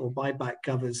silent or buyback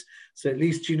covers. So at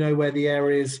least you know where the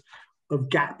areas of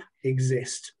gap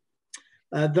exist.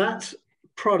 That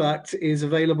product is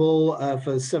available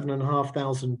for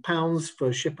 £7,500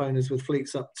 for ship owners with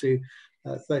fleets up to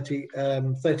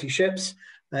 30 ships.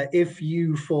 If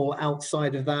you fall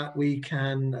outside of that, we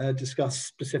can discuss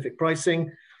specific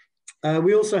pricing.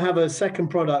 We also have a second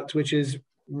product which is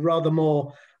rather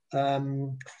more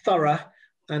thorough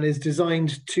and is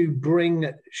designed to bring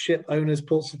ship owners,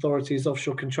 ports authorities,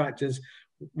 offshore contractors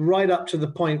right up to the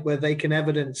point where they can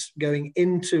evidence going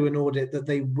into an audit that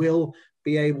they will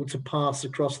be able to pass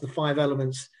across the 5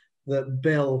 elements that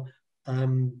Bill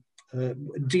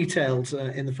detailed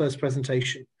in the first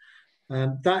presentation.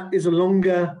 That is a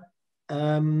longer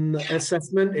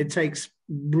assessment. It takes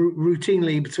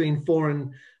routinely between 4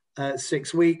 and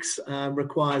 6 weeks,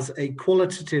 requires a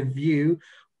qualitative view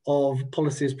of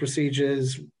policies,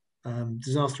 procedures,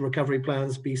 disaster recovery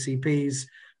plans, BCPs.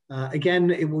 Again,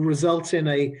 it will result in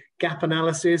a gap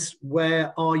analysis.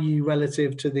 Where are you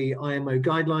relative to the IMO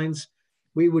guidelines?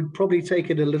 We would probably take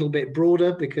it a little bit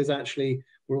broader because actually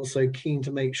we're also keen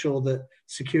to make sure that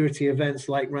security events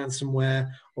like ransomware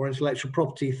or intellectual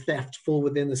property theft fall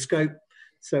within the scope.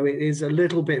 So it is a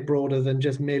little bit broader than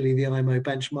just merely the IMO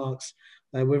benchmarks.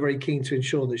 We're very keen to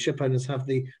ensure that ship owners have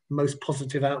the most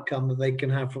positive outcome that they can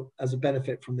have as a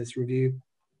benefit from this review.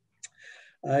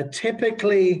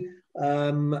 Typically,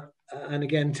 and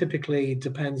again, typically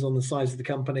depends on the size of the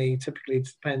company, typically it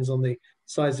depends on the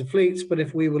size of fleets, but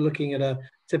if we were looking at a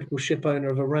typical ship owner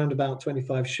of around about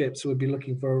 25 ships, we'd be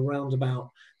looking for around about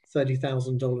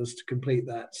 $30,000 to complete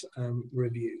that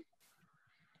review.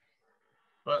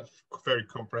 That's a very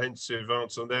comprehensive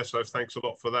answer there, so thanks a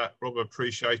lot for that, Rob. I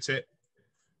appreciate it.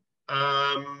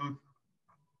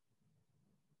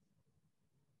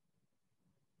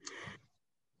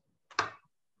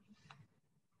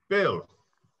 Bill,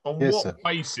 on what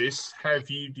basis have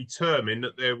you determined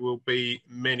that there will be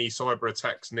many cyber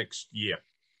attacks next year?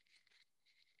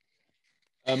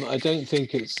 I don't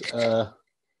think it's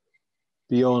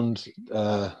beyond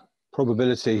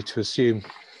probability to assume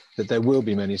that there will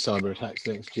be many cyber attacks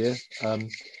next year.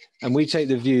 And we take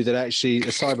the view that actually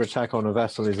a cyber attack on a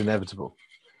vessel is inevitable.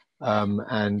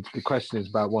 And the question is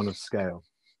about one of scale.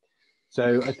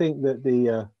 So I think that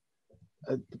the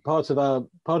part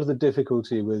of the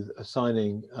difficulty with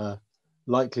assigning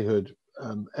likelihood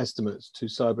estimates to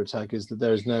cyber attack is that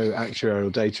there is no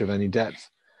actuarial data of any depth,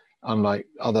 unlike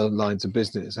other lines of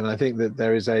business. And I think that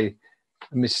there is a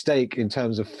mistake in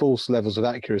terms of false levels of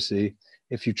accuracy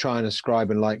if you try and ascribe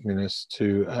a likeliness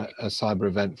to a cyber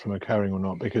event from occurring or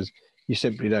not, because you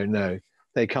simply don't know.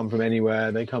 They come from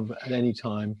anywhere, they come at any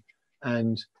time.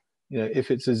 And you know,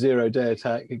 if it's a 0-day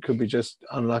attack, it could be just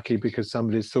unlucky because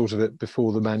somebody's thought of it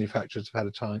before the manufacturers have had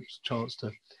a chance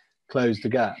to close the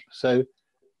gap. So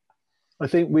I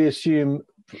think we assume,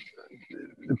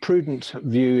 the prudent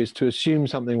view is to assume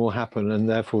something will happen, and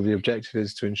therefore the objective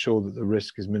is to ensure that the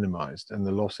risk is minimized and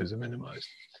the losses are minimized.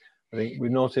 I think we're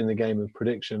not in the game of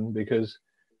prediction because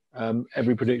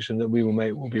every prediction that we will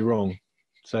make will be wrong.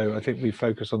 So I think we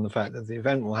focus on the fact that the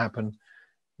event will happen.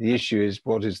 The issue is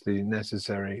what is the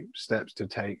necessary steps to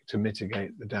take to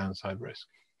mitigate the downside risk.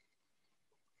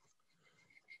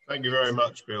 Thank you very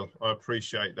much, Bill. I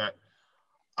appreciate that.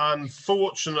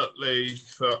 Unfortunately,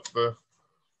 for the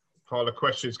pile of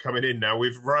questions coming in now,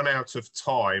 we've run out of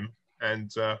time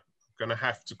and going to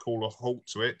have to call a halt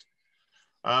to it.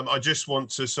 I just want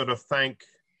to sort of thank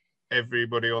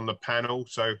everybody on the panel.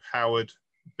 So Howard,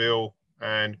 Bill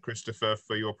and Christopher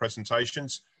for your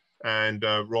presentations, and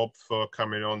Rob for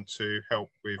coming on to help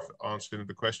with answering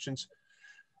the questions.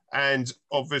 And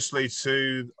obviously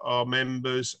to our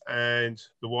members and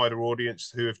the wider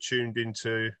audience who have tuned in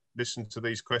to listen to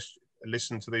these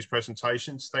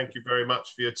presentations. Thank you very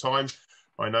much for your time.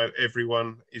 I know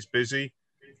everyone is busy,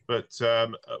 but at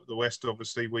the West,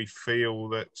 obviously, we feel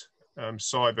that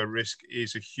cyber risk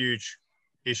is a huge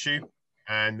issue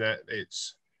and that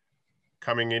it's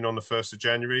coming in on the 1st of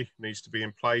January, needs to be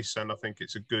in place. And I think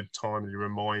it's a good timely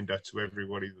reminder to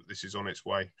everybody that this is on its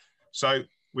way. So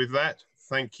with that,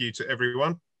 thank you to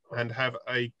everyone and have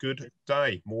a good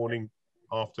day, morning,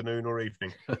 afternoon or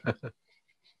evening.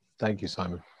 Thank you,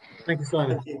 Simon. Thank you,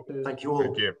 Simon. Thank you all.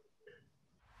 Thank you.